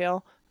much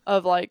detail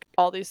of like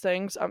all these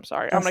things. I'm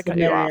sorry. I'm That's gonna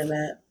the cut you off.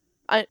 marionette.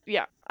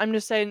 I'm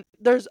just saying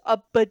there's a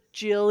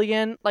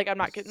bajillion, like I'm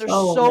not kidding. There's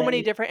So so many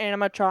many. different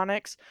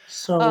animatronics.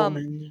 So Um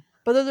many.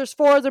 but then there's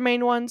four other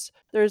main ones.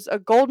 There's the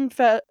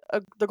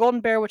golden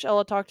bear, which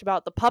Ella talked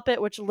about, the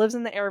puppet, which lives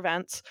in the air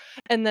vents,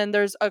 and then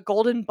there's a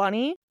golden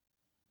bunny.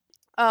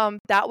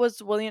 That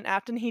was William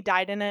Afton. He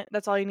died in it.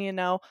 That's all you need to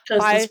know.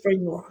 Because the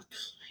spring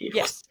locks.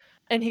 Yes,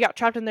 and he got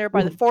trapped in there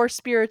by the four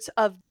spirits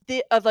of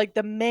the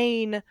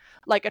main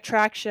like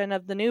attraction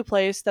of the new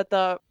place that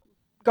the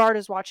guard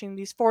is watching.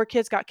 These four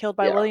kids got killed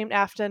by Yeah. William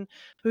Afton,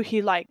 who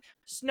he like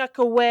snuck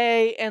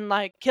away and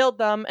like killed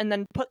them and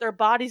then put their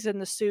bodies in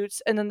the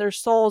suits, and then their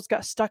souls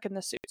got stuck in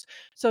the suits.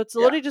 So it's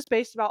Yeah. literally just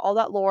based about all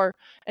that lore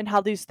and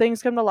how these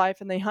things come to life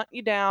and they hunt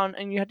you down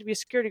and you have to be a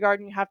security guard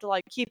and you have to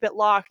like keep it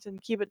locked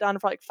and keep it done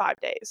for like 5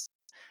 days.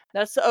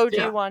 That's the OG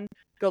Yeah. one.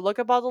 Go look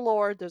up all the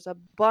lore. There's a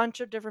bunch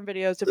of different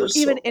videos. If you're There's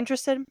even so much.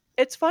 interested,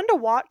 it's fun to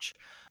watch.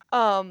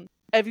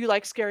 If you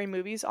like scary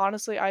movies,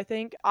 honestly, I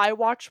think I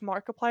watch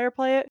Markiplier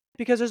play it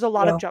because there's a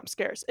lot of Yeah. jump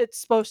scares. It's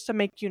supposed to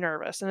make you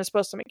nervous and it's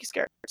supposed to make you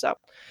scared. So,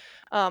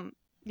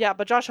 yeah,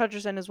 but Josh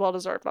Hutcherson is well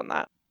deserved on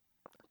that.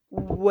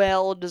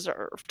 Well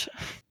deserved.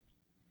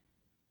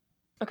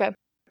 Okay,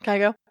 can I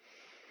go?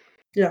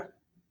 Yeah.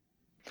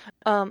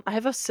 I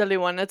have a silly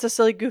one. It's a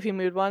silly, goofy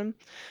mood one.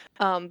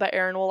 But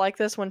Erin will like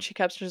this when she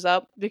catches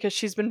up because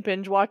she's been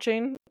binge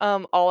watching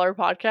all our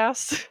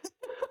podcasts.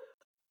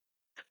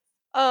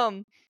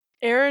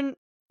 Erin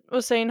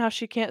was saying how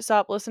she can't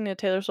stop listening to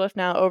Taylor Swift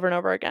now over and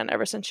over again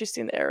ever since she's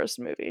seen the Eras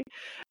movie.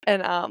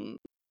 And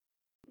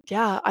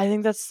yeah, I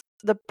think that's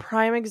the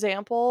prime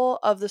example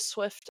of the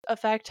Swift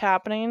effect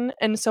happening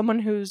and someone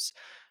who's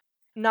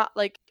not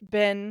like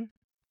been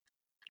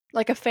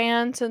like a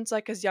fan since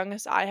like as young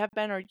as I have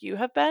been or you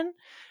have been.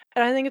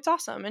 And I think it's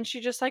awesome. And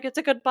she just like it's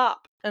a good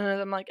bop. And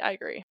I'm like, I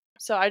agree.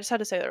 So I just had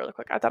to say that really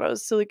quick. I thought it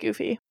was silly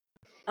goofy.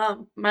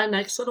 My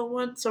next little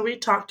one. So we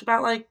talked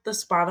about like the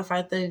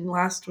Spotify thing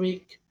last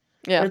week,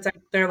 Yeah. where it's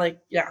like they're like,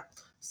 yeah.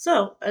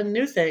 So a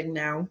new thing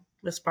now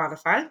with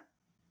Spotify,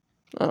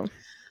 Oh.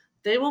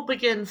 they will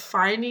begin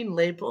finding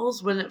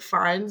labels when it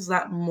finds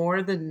that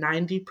more than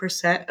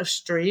 90% of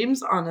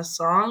streams on a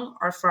song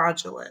are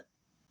fraudulent.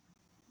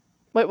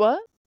 Wait, what?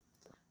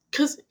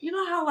 Cause you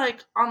know how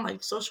like on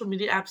like social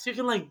media apps you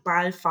can like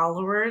buy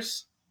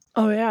followers.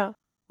 Oh yeah.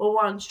 Well,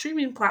 on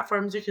streaming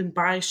platforms you can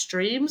buy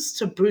streams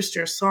to boost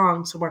your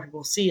song so more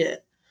people see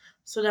it.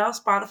 So now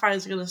Spotify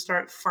is going to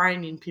start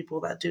finding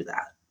people that do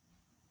that.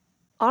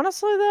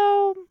 Honestly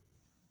though,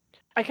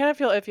 I kind of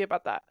feel iffy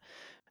about that.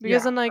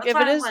 Because Yeah, then like that's if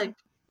why it I'm is like,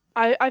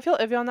 I feel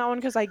iffy on that one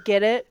because I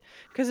get it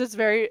because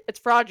it's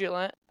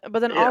fraudulent. But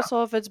then yeah,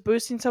 also if it's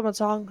boosting someone's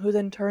song who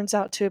then turns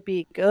out to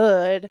be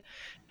good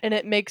and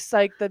it makes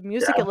like the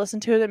music yeah, it listen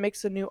to that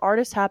makes the new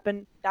artist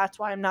happen, that's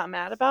why I'm not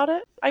mad about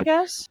it, I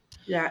guess.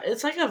 yeah.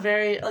 It's like a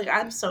very like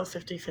I'm so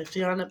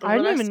 50-50 on it. But I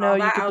when didn't I even know saw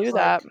you that, could I do was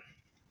that. like,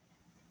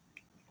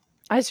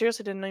 I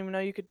seriously didn't even know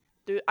you could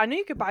do I knew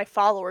you could buy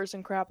followers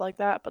and crap like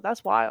that, but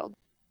that's wild.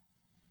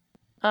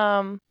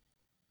 Um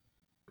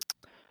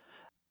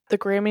the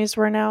Grammys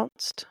were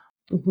announced.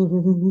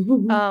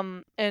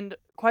 And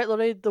quite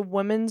literally the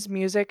women's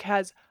music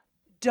has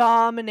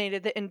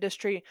dominated the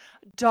industry,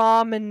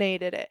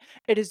 dominated it.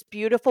 It is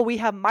beautiful. We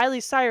have Miley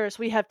Cyrus,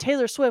 we have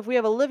Taylor Swift, we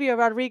have Olivia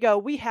Rodrigo,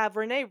 we have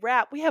Renee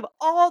Rapp, we have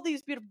all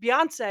these beautiful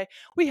Beyonce,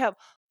 we have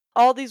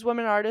all these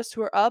women artists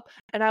who are up.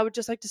 And I would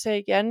just like to say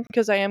again,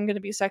 because I am going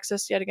to be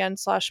sexist yet again /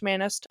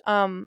 manist,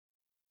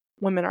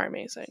 women are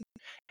amazing,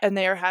 and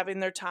they are having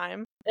their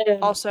time.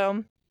 and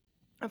Also,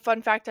 a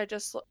fun fact: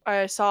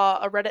 I saw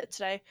a Reddit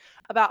today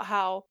about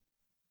how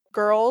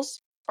girls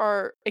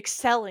are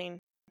excelling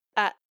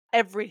at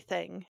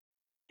everything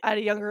at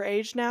a younger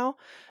age now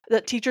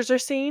that teachers are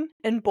seeing,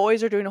 and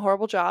boys are doing a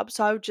horrible job.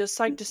 So I would just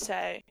like to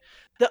say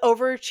the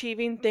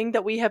overachieving thing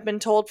that we have been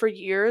told for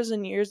years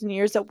and years and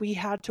years that we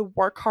had to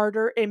work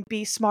harder and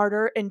be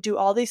smarter and do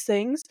all these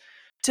things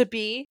to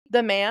be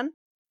the man.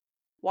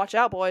 Watch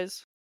out,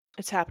 boys.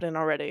 It's happening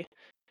already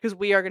because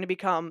we are going to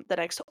become the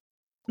next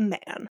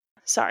man.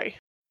 Sorry.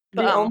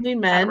 But the only I had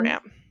a men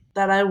rant.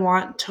 that I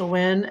want to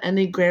win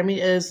any Grammy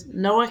is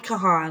Noah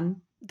Kahan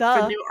for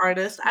Duh. new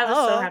artist. I was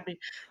so Duh. happy,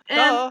 and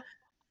Duh.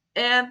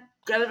 and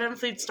Greta Van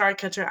Fleet's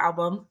Starcatcher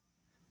album.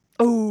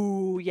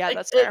 Oh, yeah, Like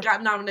that's it fair.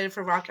 got nominated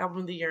for Rock Album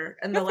of the Year,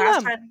 and the Good for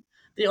last them. time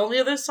The only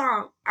other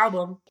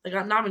album that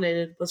got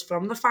nominated was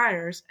From the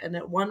Fires, and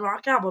it won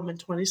Rock Album in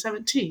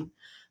 2017.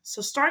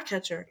 So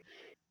Starcatcher,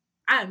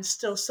 I am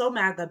still so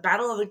mad that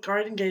Battle of the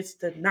Garden Gates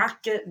did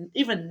not get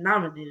even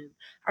nominated.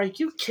 Are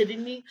you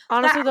kidding me? That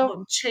Honestly, though,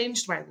 album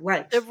changed my if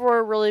life.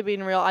 we're really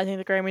being real, I think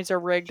the Grammys are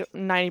rigged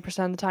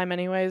 90% of the time,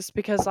 anyways.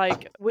 Because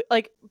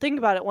think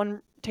about it.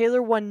 When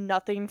Taylor won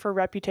nothing for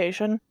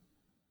Reputation, when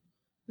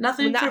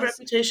Nothing that for has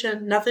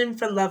Reputation, nothing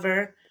for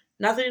Lover,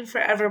 nothing for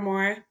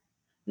Evermore,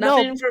 no,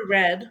 nothing for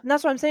Red. and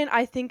that's what I'm saying.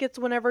 I think it's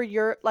whenever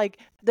you're like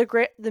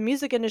the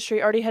music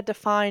industry already had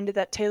defined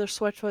that Taylor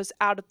Swift was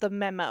out of the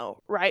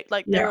memo, right?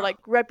 Like they were Yeah. like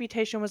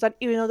Reputation was done,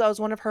 even though that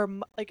was one of her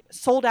like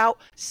sold out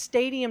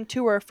stadium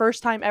tour,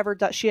 first time ever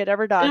that she had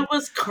ever done. It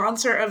was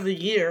Concert of the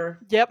Year.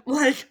 Yep,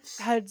 Like,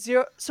 had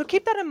zero. So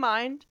keep that in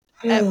mind.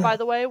 By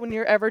the way, when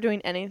you're ever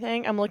doing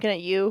anything, I'm looking at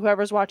you,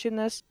 whoever's watching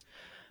this.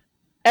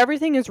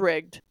 Everything is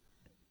rigged.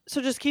 So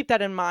just keep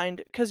that in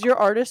mind because your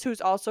artist who's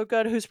also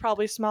good, who's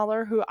probably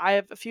smaller, who I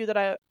have a few that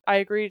I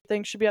agree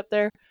think should be up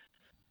there.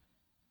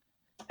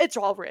 It's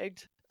all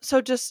rigged.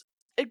 So just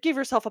give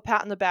yourself a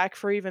pat on the back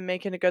for even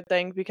making a good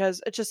thing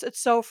because it's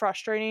so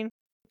frustrating.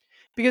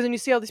 Because when you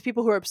see all these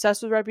people who are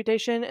obsessed with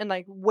Reputation and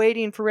like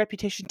waiting for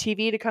Reputation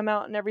TV to come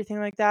out and everything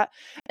like that,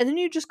 and then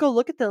you just go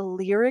look at the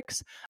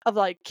lyrics of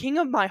like King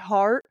of My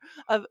Heart,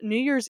 of New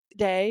Year's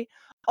Day,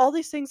 all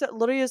these things that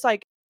literally is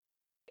like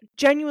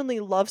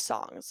genuinely love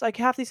songs. Like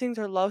half these things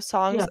are love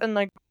songs, yeah, and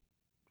like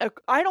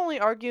I'd only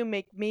argue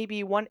make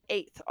maybe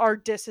 1/8 are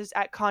disses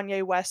at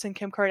Kanye West and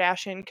Kim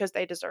Kardashian because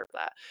they deserve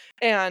that.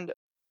 And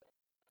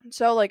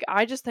so like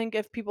I just think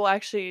if people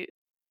actually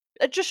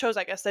it just shows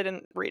I guess they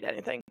didn't read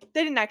anything.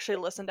 They didn't actually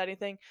listen to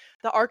anything.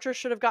 The Archer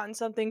should have gotten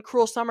something,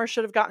 Cruel Summer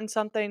should have gotten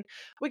something.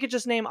 We could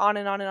just name on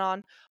and on and on.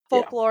 yeah,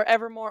 Folklore,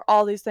 Evermore,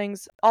 all these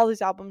things, all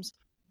these albums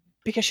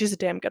because she's a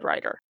damn good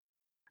writer.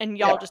 And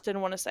y'all yeah. just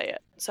didn't want to say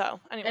it. So,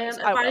 anyways,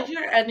 And I if I will.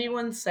 hear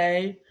anyone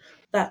say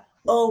that,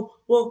 oh,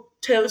 well,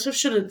 Taylor Swift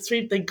shouldn't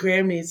sweep the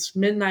Grammys,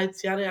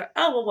 Midnight's, yada, yada.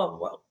 Oh, whoa, whoa,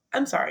 whoa.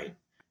 I'm sorry.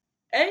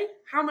 A,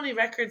 how many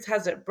records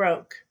has it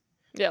broke?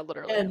 Yeah,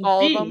 literally. And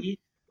All of them.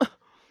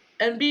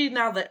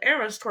 Now the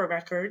Eras Tour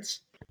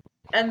records.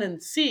 And then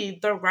C,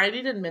 the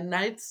Writing in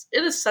Midnights.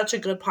 It is such a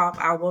good pop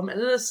album, and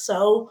it is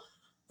so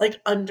like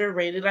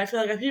underrated. I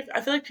feel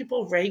like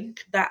people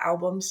rank that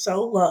album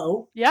so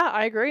low. Yeah,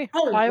 I agree. I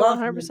I love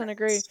 100%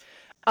 agree.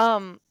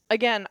 Midnights.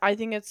 Again, I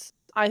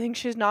think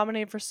she's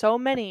nominated for so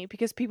many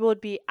because people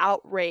would be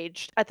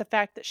outraged at the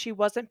fact that she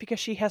wasn't because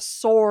she has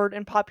soared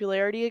in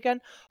popularity again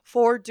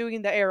for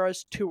doing the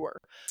Eras tour.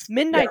 Yeah,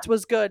 Midnight's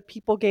was good,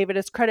 people gave it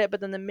its credit, but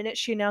then the minute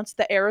she announced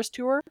the Eras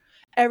tour,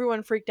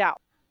 everyone freaked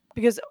out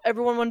because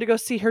everyone wanted to go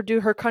see her do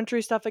her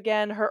country stuff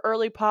again, her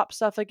early pop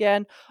stuff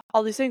again,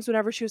 all these things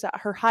whenever she was at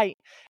her height.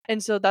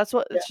 And so that's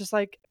what yeah, it's just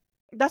like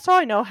that's all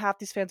I know. Half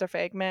these fans are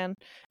fake, man.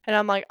 And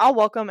I'm like, I'll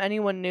welcome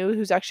anyone new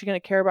who's actually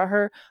going to care about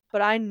her.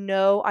 But I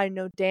know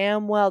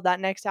damn well that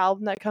next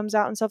album that comes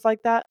out and stuff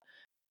like that.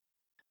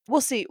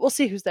 We'll see. We'll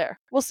see who's there.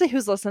 We'll see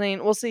who's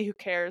listening. We'll see who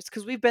cares.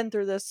 Because we've been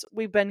through this.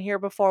 We've been here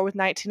before with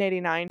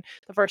 1989,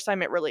 the first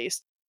time it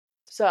released.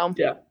 So,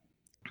 yeah.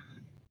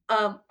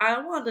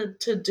 I wanted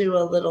to do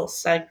a little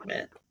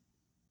segment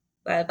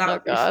that I thought oh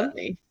would be God.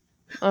 funny.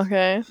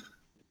 Okay.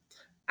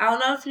 I don't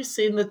know if you've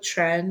seen the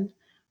trend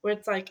where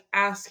it's like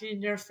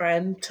asking your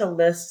friend to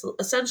list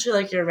essentially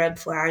like your red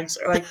flags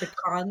or like the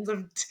cons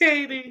of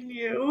dating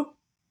you.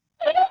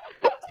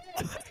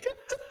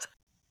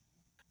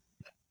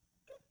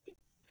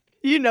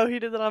 You know he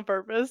did that on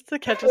purpose to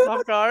catch us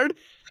off guard.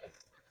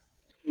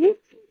 Or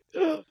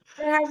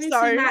have you seen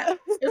Sorry. that?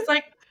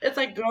 It's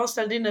like girls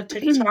sending a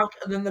TikTok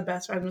and then the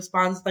best friend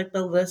responds like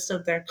the list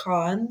of their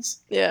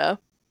cons. Yeah.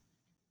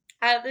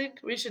 I think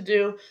we should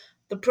do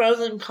the pros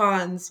and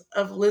cons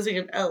of Lizzie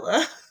and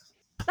Ella.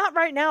 Not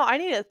right now. I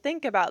need to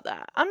think about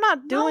that. I'm not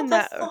No, doing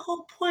that's that. the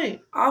whole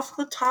point. Off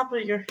the top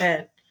of your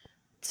head.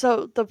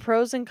 So the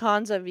pros and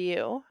cons of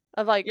you,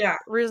 of like Yeah.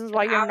 reasons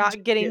why And you're I'll do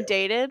not getting you.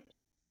 dated.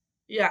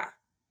 Yeah.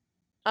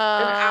 And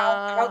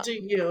I'll Uh, do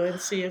you and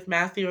see if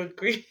Matthew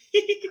agrees.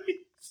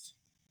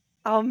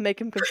 I'll make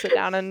him come sit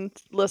down and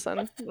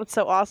listen. That's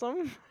so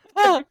awesome.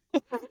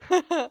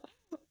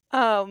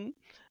 um,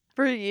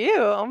 for you,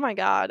 oh my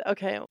god.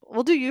 Okay,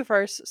 we'll do you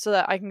first so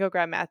that I can go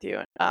grab Matthew.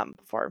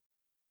 Before.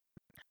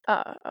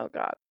 Oh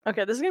god.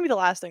 Okay, this is gonna be the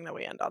last thing that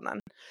we end on then.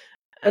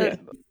 Okay.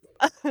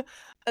 And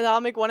then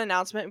I'll make one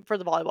announcement for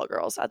the volleyball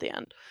girls at the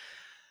end.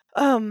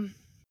 Um,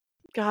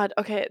 God,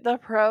 okay, the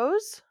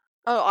pros.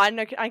 Oh, I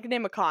know. I can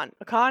name a con.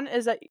 A con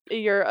is that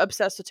you're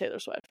obsessed with Taylor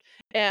Swift,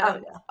 Oh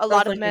and yeah. a lot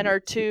That's of like men a are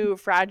too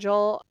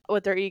fragile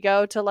with their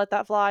ego to let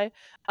that fly.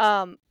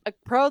 A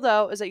pro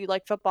though is that you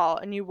like football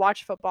and you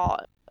watch football,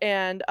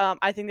 and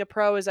I think the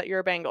pro is that you're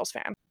a Bengals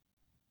fan.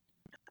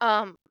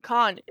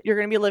 Con, you're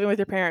gonna be living with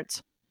your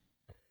parents.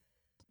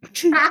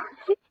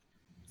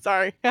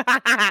 Sorry,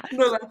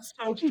 no, that's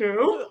so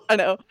true. I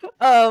know.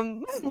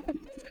 Um,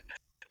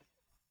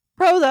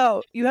 Pro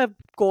though, you have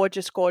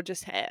gorgeous,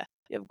 gorgeous hair.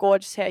 You have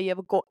gorgeous hair. You have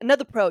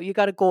another pro. You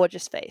got a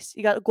gorgeous face.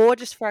 You got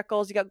gorgeous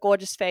freckles. You got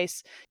gorgeous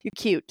face. You're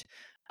cute.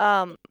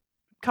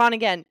 Con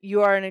again,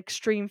 you are an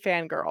extreme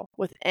fangirl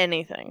with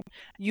anything.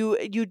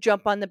 You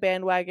jump on the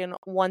bandwagon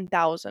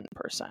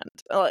 1000%.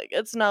 Like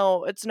it's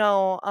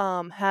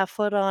no half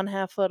foot on,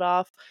 half foot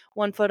off,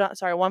 1 foot on,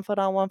 sorry, 1 foot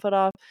on, 1 foot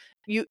off.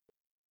 You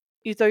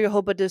throw your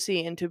whole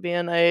Badoosie into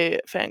being a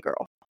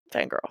fangirl.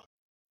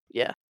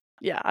 Yeah.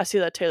 Yeah, I see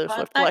that Taylor But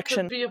Swift that could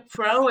collection. be a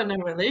pro in a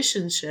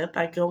relationship.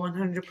 I go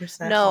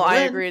 100% No, all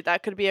I in. agree.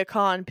 That could be a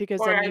con because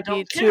Or then I you'd be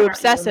don't too care about you and I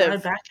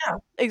obsessive. back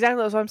out.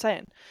 Exactly, that's what I'm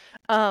saying.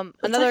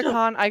 Another like a-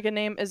 con I can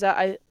name is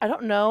that I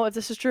don't know if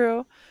this is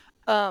true,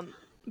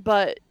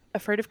 but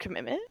afraid of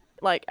commitment,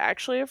 like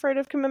actually afraid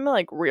of commitment,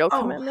 like real Oh,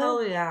 commitment.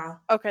 hell yeah.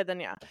 Okay, then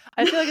yeah,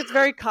 I feel like it's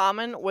very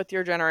common with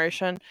your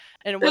generation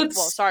and with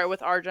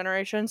with our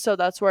generation. So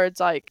that's where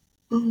it's like,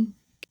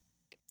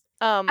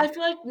 I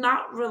feel like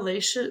not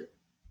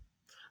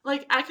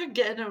like I could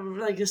get in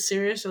a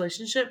serious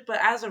relationship, but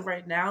as of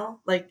right now,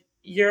 like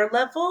your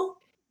level,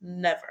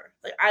 never.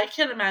 Like I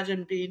can't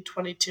imagine being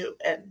 22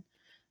 and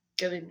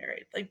getting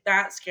married. Like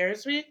that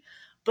scares me.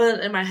 But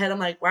in my head, I'm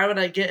like, why would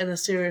I get in a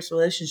serious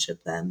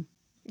relationship then?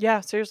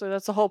 yeah, seriously,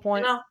 that's the whole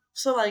point.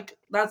 So like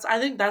I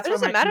think that's It where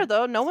doesn't matter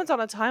though. No one's on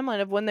a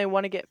timeline of when they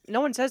want to get. No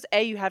one says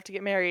A, you have to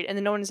get married, and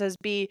then no one says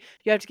B,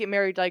 you have to get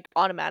married like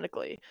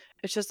automatically.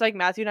 It's just like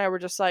Matthew and I were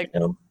just like,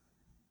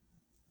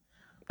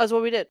 that's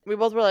what we did. We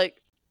both were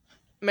like,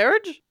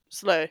 marriage,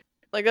 slay.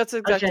 Like that's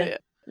exactly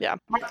it. Yeah.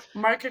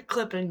 Mark a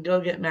clip and go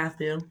get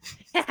Matthew.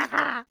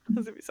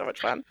 This would be so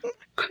much fun.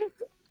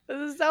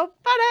 This is so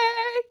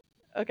funny.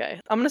 Okay,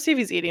 I'm gonna see if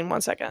he's eating.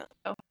 1 second.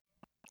 Oh.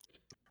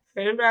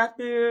 Hey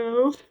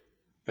Matthew.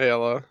 Hey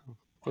Ella,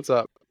 what's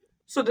up?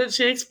 So did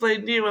she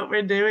explain to you what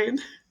we're doing?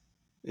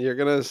 You're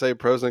gonna say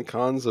pros and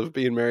cons of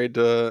being married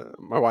to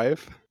my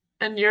wife?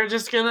 And you're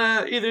just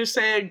gonna either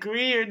say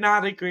agree or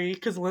not agree,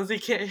 because Lizzie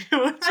can't hear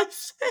what I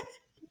say.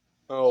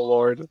 Oh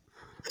Lord.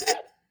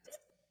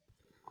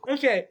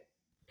 Okay,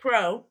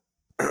 pro.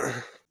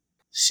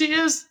 She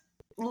is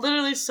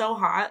literally so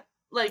hot.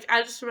 Like,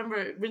 I just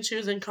remember when she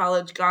was in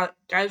college,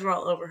 guys were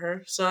all over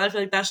her. So I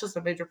feel like that's just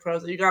a major pro,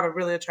 that you got a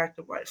really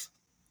attractive wife.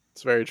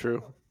 It's very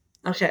true.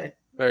 Okay.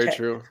 Very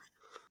true.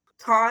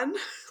 Con.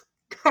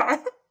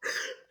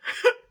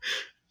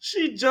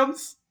 She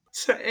jumps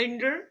to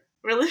anger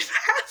really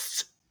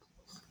fast.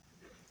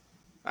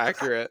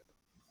 Accurate.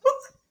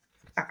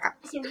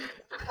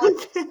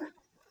 Okay.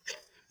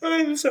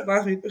 I'm so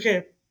laughing.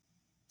 Okay.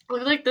 I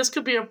feel like this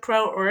could be a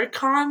pro or a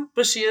con,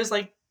 but she is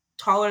like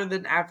taller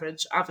than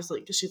average,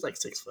 obviously, because she's like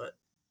 6 foot.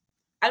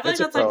 I feel like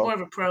that's like more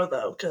of a pro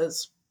though,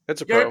 because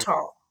you're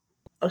tall.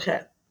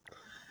 Okay.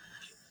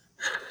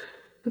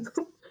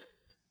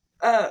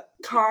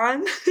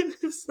 Con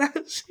is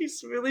that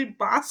she's really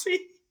bossy.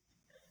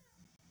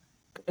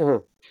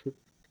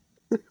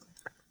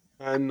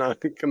 I'm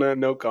not gonna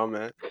no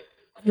comment.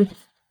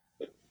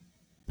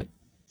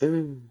 Oh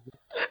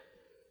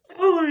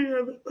my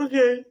god.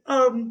 Okay.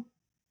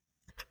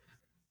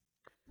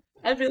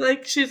 I feel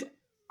like she's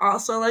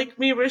also like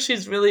me, where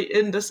she's really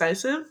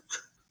indecisive.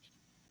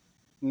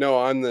 No,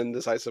 I'm the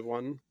indecisive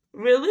one.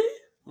 Really?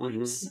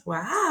 Mm-hmm.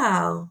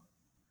 Wow.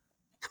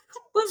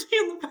 Let's be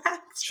in the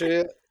back.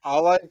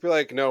 I'll like be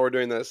like, no, we're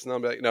doing this, and I'll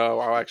be like, no,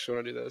 I actually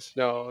want to do this.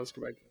 No, let's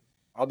go back.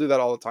 I'll do that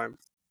all the time.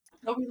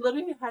 Oh, we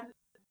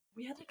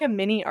had like a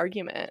mini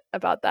argument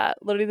about that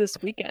literally this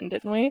weekend,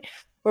 didn't we?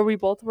 Where we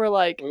both were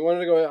like, we wanted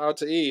to go out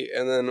to eat,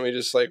 and then we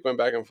just like went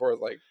back and forth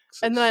like.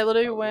 And then I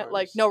literally went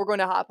like, no, we're going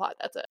to Hot Pot.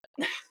 That's it.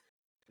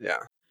 Yeah.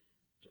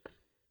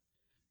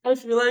 I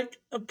feel like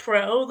a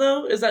pro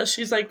though is that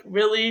she's like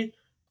really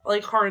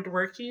like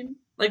hardworking.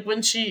 Like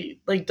when she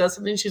like does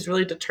something, she's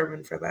really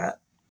determined for that.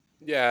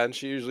 Yeah, and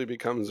she usually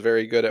becomes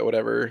very good at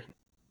whatever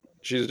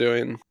she's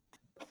doing.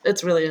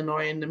 It's really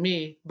annoying to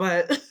me,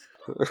 but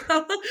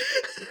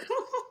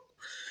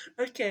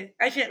okay,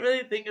 I can't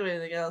really think of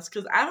anything else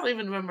because I don't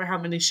even remember how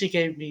many she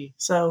gave me.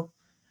 So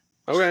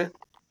okay.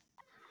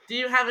 Do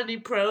you have any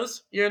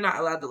pros? You're not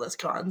allowed to list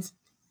cons.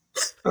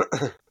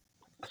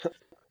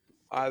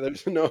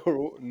 There's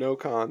no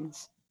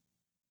cons.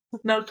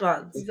 No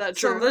cons. Is that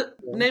true? So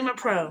name a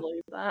pro. I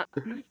believe that.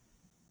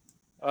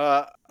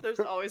 There's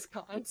always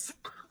cons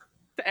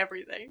to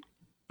everything.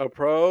 A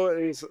pro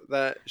is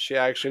that she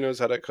actually knows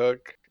how to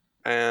cook,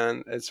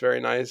 and it's very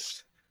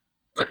nice.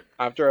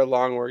 After a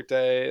long work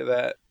day,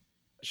 that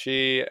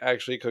she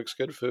actually cooks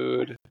good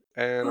food,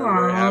 and I'm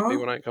very happy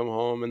when I come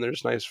home and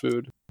there's nice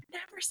food.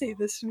 Never say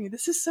this to me.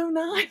 This is so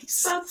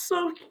nice. That's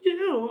so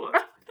cute.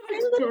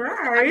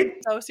 I'm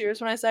so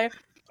serious when I say.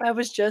 I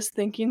was just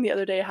thinking the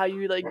other day how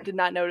you like did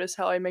not notice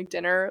how I make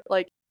dinner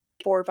like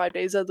 4 or 5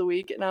 days of the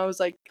week, and I was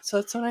like, so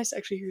it's so nice to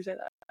actually hear you say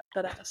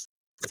that ass.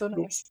 So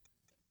nice.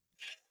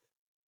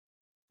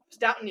 I was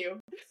doubting you.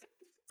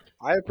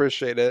 I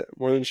appreciate it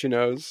more than she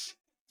knows.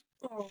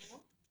 Oh.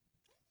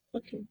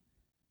 Okay.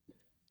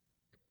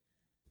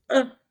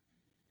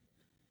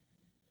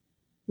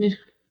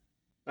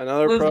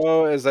 Another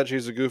pro is that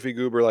she's a goofy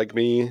goober like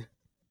me.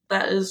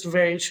 That is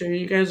very true.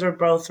 You guys are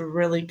both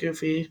really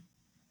goofy.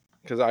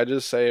 Because I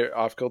just say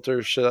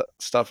off-kilter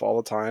stuff all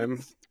the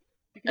time.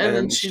 And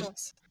then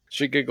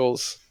she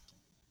giggles.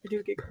 I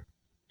do giggle.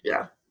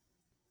 Yeah.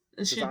 And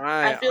 'Cause she,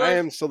 I feel I like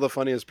am still the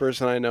funniest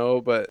person I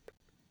know, but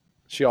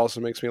she also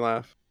makes me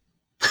laugh.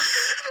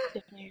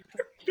 Definitely.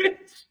 You're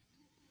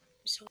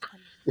so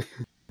funny.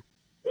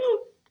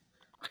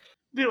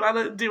 Do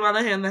you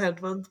wanna hand the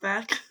headphones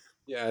back?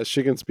 Yeah,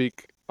 she can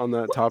speak on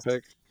that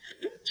topic.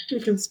 She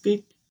can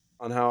speak.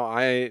 On how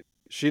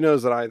she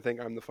knows that I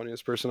think I'm the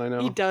funniest person I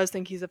know. He does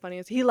think he's the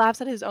funniest. He laughs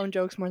at his own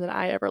jokes more than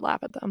I ever laugh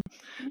at them.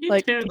 Me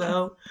Like- too,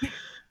 though.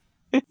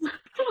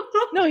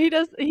 No, he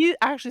does. He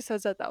actually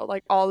says that though,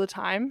 like all the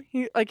time.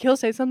 He'll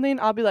say something,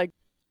 I'll be like,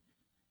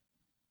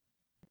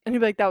 and he'll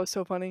be like, "That was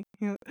so funny."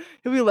 He'll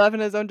be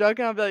laughing at his own joke,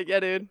 and I'll be like, "Yeah,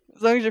 dude.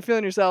 As long as you're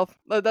feeling yourself,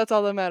 that's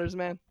all that matters,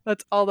 man.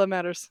 That's all that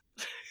matters."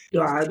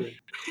 God.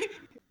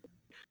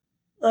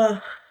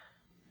 Look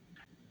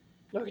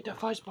at the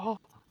fuzzball.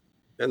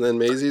 And then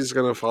Maisie's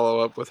gonna follow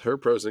up with her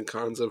pros and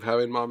cons of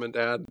having mom and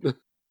dad. They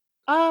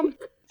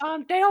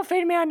don't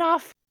feed me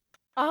enough.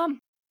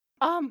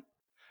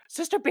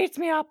 Sister beats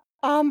me up.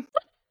 They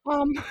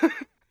won't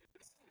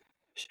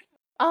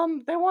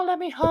let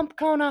me hump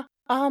Kona.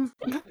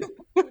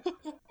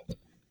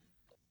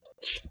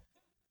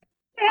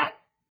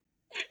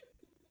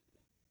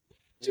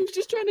 She was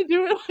just trying to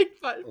do it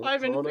like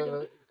five minutes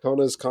ago.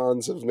 Kona's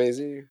cons of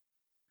Maisie.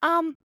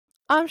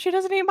 She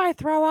doesn't eat my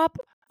throw up.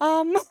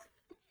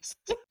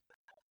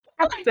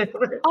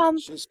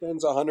 She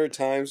spends 100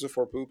 times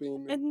before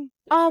pooping. And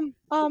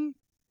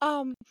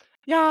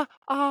yeah,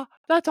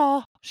 that's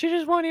all. She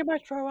just won't eat my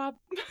throw up.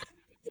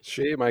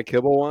 She ate my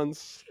kibble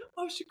once.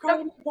 Oh, she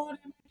cried about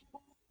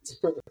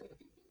it.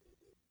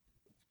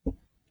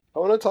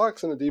 Kona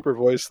talks in a deeper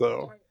voice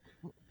though.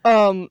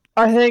 I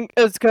think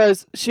it's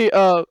because she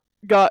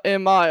got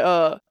in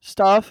my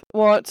stuff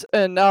once,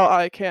 and now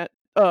I can't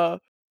I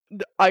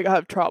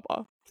have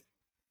trauma.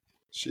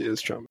 She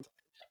is traumatized.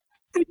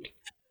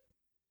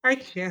 I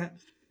can't.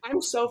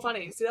 I'm so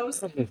funny. See, Ella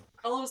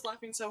was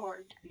laughing so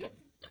hard.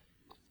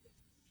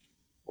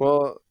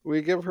 Well,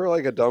 we give her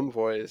like a dumb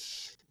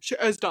voice She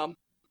is dumb.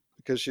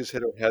 because she's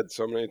hit her head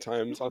so many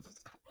times on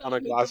a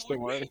glass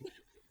door.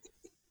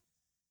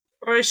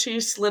 Or she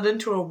slid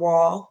into a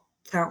wall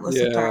countless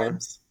of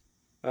times.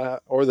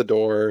 Or the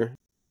door.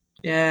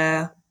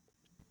 Yeah.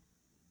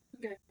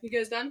 Okay, you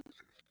guys done?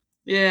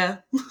 Yeah.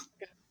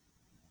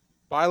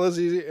 Bye,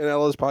 Lizzie and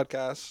Ella's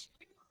podcast.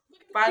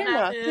 Bye, Camera.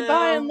 Matthew.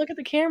 Goodbye, and look at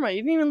the camera.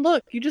 You didn't even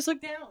look. You just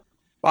looked down.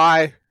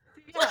 Bye.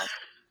 Yeah.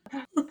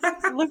 You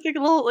looked like a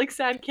little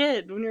sad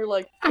kid when you're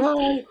like,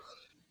 Bye.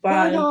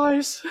 bye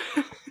guys.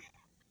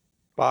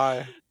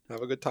 Bye.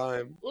 Have a good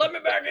time. Let me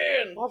back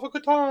in. Have a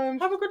good time.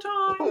 Have a good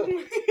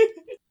time.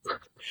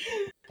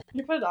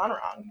 You put it on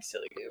wrong, you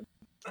silly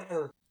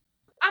goob.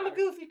 I'm a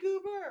goofy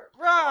goober.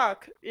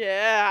 Rock.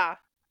 Yeah.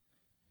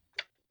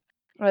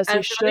 As I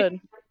you feel should.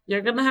 like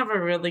you're gonna have a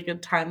really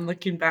good time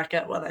looking back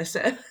at what I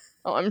said.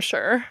 Oh, I'm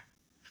sure.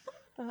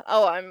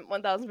 Oh, I'm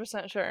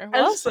 1000% sure. Well,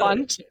 that was So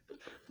fun. cute.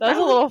 That was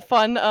a little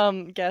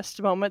fun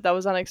guest moment that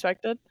was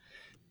unexpected.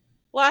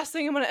 Last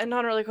thing I'm gonna end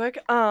on really quick.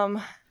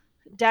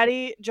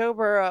 Daddy Joe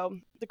Burrow,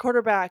 the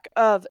quarterback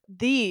of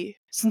the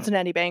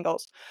Cincinnati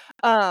Bengals,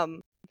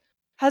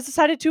 has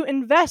decided to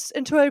invest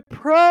into a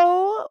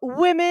pro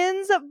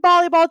women's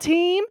volleyball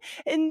team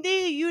in the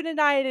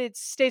United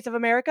States of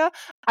America.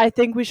 I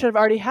think we should have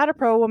already had a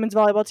pro women's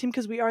volleyball team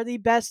because we are the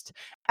best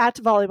at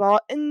volleyball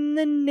in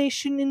the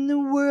nation, in the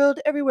world,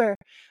 everywhere.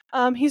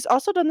 He's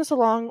also done this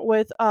along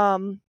with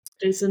Jason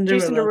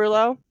Jason Derulo.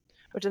 Derulo,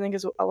 which I think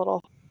is a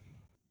little.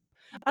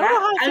 I don't know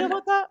how I feel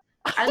about that.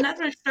 I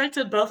never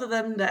expected both of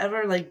them to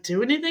ever like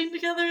do anything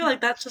together.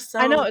 Like that's just so.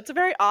 I know it's a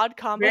very odd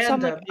combo.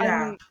 Random, So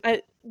I'm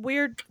like,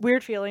 weird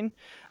feeling,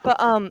 but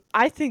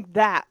I think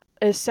that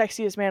is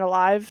sexiest man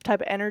alive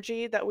type of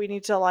energy that we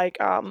need to like.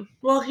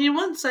 Well, he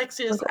won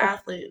sexiest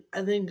athlete,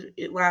 I think,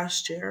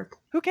 last year.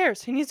 Who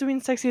cares? He needs to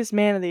win sexiest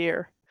man of the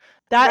year.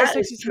 That is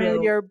sexiest man of the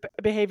true. year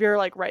behavior,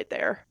 like right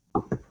there.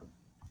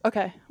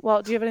 Okay.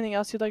 Well, do you have anything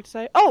else you'd like to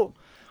say? Oh,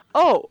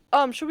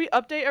 should we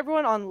update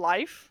everyone on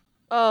life?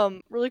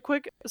 Really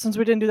quick, since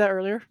we didn't do that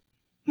earlier.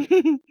 I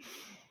don't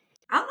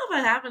know if I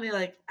have any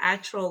like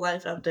actual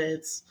life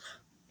updates.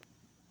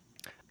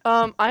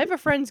 I have a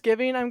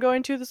Friendsgiving I'm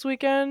going to this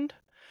weekend.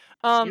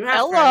 You have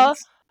Ella,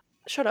 friends.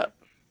 shut up.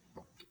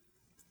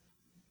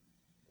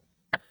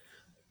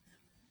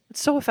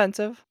 It's so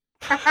offensive.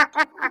 As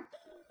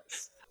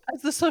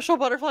the social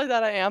butterfly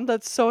that I am,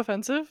 that's so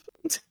offensive.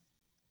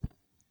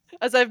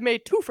 As I've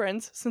made 2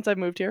 friends since I've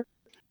moved here.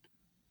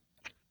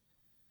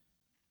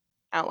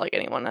 I don't like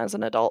anyone as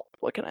an adult.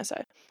 What can I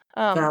say?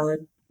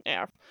 Valid.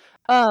 Yeah.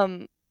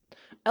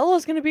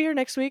 Ella's gonna be here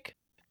next week.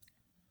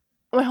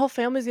 My whole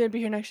family's gonna be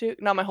here next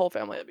week. Not my whole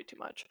family, that'd be too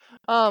much.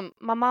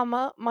 My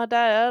mama, my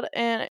dad,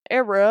 and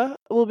Era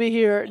will be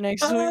here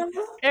next week.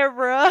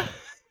 Era.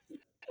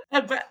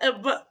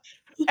 Era.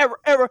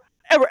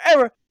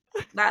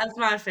 That is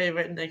my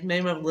favorite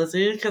nickname of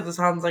Lizzie because it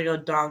sounds like a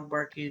dog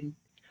barking.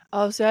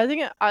 Oh, so I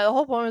think the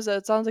whole point is that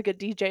it sounds like a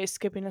DJ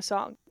skipping a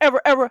song.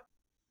 Era.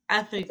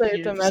 I think So you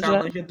you have to imagine sound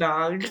it. like a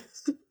dog.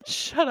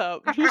 Shut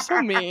up. You're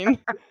so mean.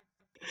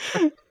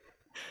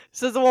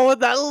 This is the one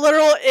with that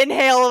literal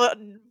inhale of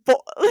a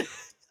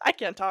I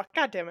can't talk.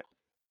 God damn it.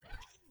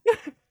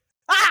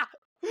 Ah!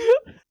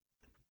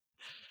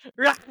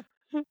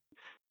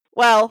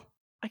 Well,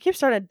 I keep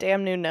starting a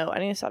damn new note. I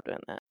need to stop doing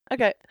that.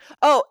 Okay.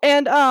 Oh,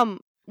 and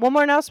one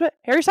more announcement.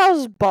 Harry Styles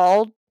is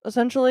bald,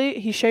 essentially.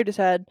 He shaved his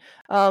head.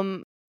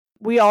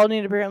 We all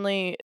need to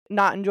apparently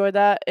not enjoy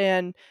that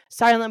and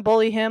silent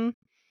bully him.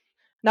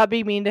 Not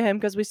be mean to him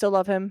because we still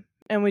love him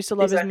and we still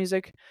love his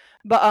music.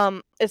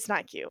 But it's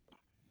not cute.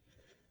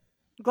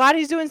 Glad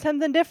he's doing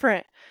something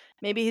different.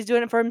 Maybe he's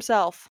doing it for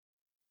himself.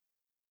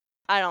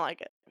 I don't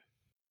like it.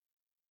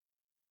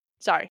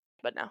 Sorry,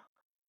 but no.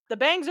 The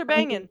bangs are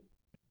banging.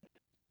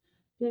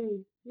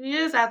 He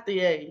is at the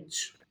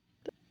age.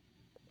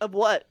 Of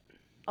what?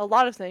 A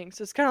lot of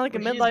things. It's kind of like a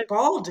midlife. He's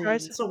balding,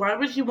 crisis. so why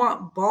would he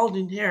want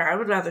balding hair? I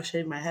would rather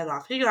shave my head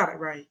off. He got it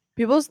right.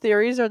 People's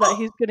theories are that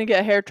he's gonna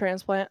get a hair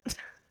transplant.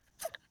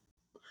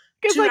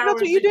 Because like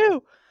that's what you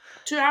do.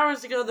 2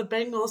 hours ago, the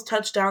Bengals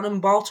touched down in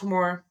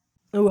Baltimore.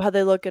 Ooh, how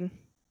they looking?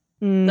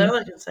 They're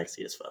looking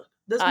sexy as fuck.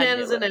 This man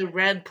is in a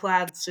red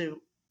plaid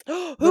suit.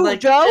 Who, like,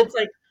 Joe? It's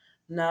like,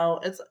 no,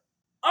 it's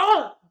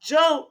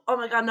Joe. Oh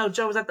my god, no,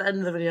 Joe was at the end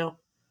of the video.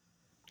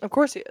 Of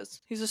course he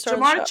is. He's a star.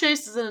 Jamar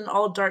Chase is in an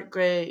all dark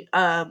gray,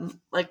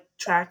 like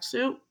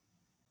tracksuit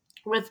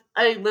with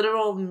a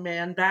literal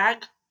man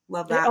bag.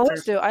 Love that. They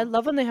always do. I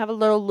love when they have a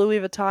little Louis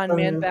Vuitton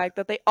man bag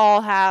that they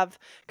all have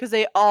because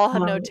they all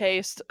have no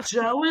taste.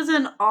 Joe is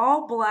in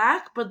all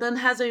black, but then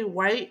has a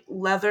white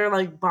leather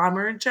like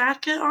bomber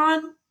jacket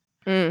on,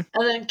 and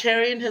then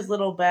carrying his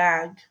little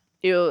bag.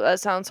 Ew, that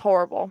sounds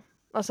horrible.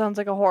 That sounds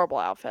like a horrible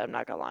outfit. I'm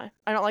not gonna lie.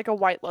 I don't like a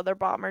white leather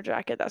bomber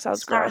jacket. That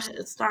sounds gross.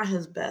 It's not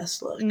his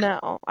best look.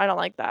 No, I don't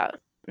like that.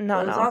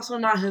 No, It's also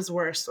not his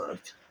worst look.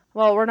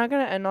 Well, we're not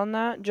gonna end on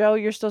that. Joe,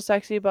 you're still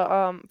sexy, but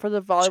for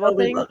the volleyball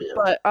thing,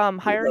 but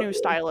hire a new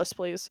stylist,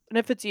 please. And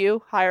if it's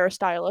you, hire a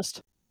stylist.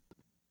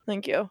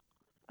 Thank you.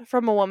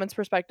 From a woman's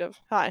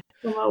perspective. Hi.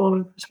 From a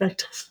woman's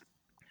perspective.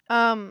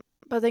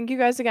 But thank you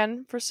guys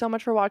again for so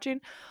much for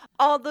watching.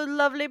 All the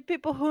lovely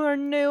people who are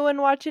new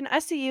and watching, I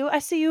see you. I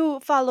see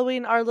you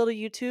following our little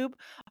YouTube,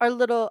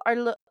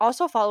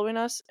 also following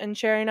us and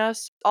sharing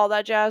us. All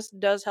that jazz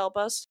does help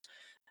us.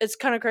 It's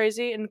kind of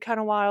crazy and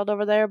kind of wild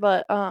over there,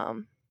 but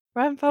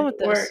we're having fun with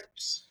this.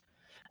 Works.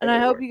 And I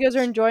hope you guys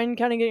are enjoying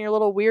kind of getting your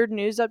little weird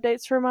news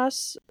updates from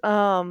us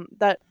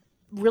that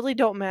really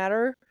don't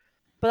matter.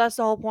 But that's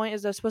the whole point,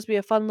 is that's supposed to be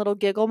a fun little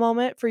giggle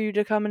moment for you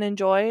to come and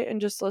enjoy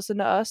and just listen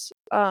to us.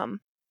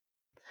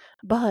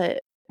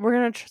 But we're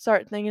going to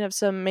start thinking of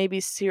some maybe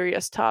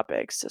serious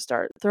topics to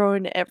start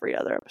throwing to every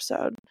other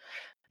episode.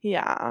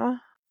 Yeah.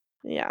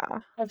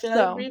 I feel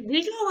like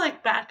we go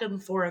like back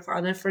and forth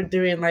on if we're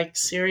doing like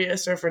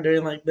serious or if we're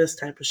doing like this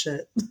type of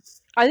shit.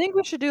 I think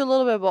we should do a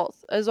little bit of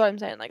both, is what I'm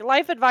saying. Like,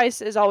 life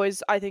advice is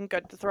always, I think,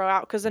 good to throw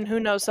out, because then who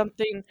knows,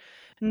 something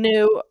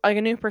new, like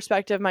a new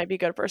perspective might be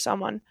good for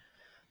someone.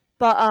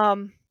 But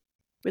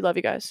we love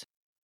you guys.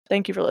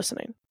 Thank you for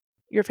listening.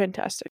 You're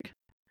fantastic.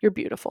 You're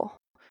beautiful.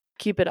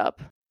 Keep it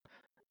up.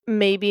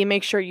 Maybe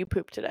make sure you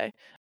poop today.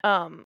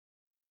 Shout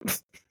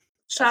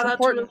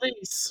out to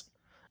Elise.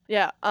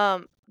 Yeah.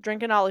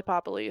 Drink an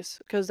Olipop, Elise,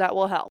 because that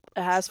will help.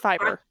 It has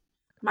fiber.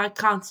 My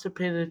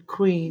constipated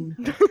queen.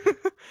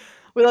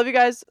 We love you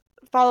guys.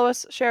 Follow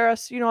us, share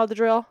us. You know all the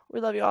drill. We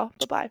love you all.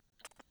 Bye-bye.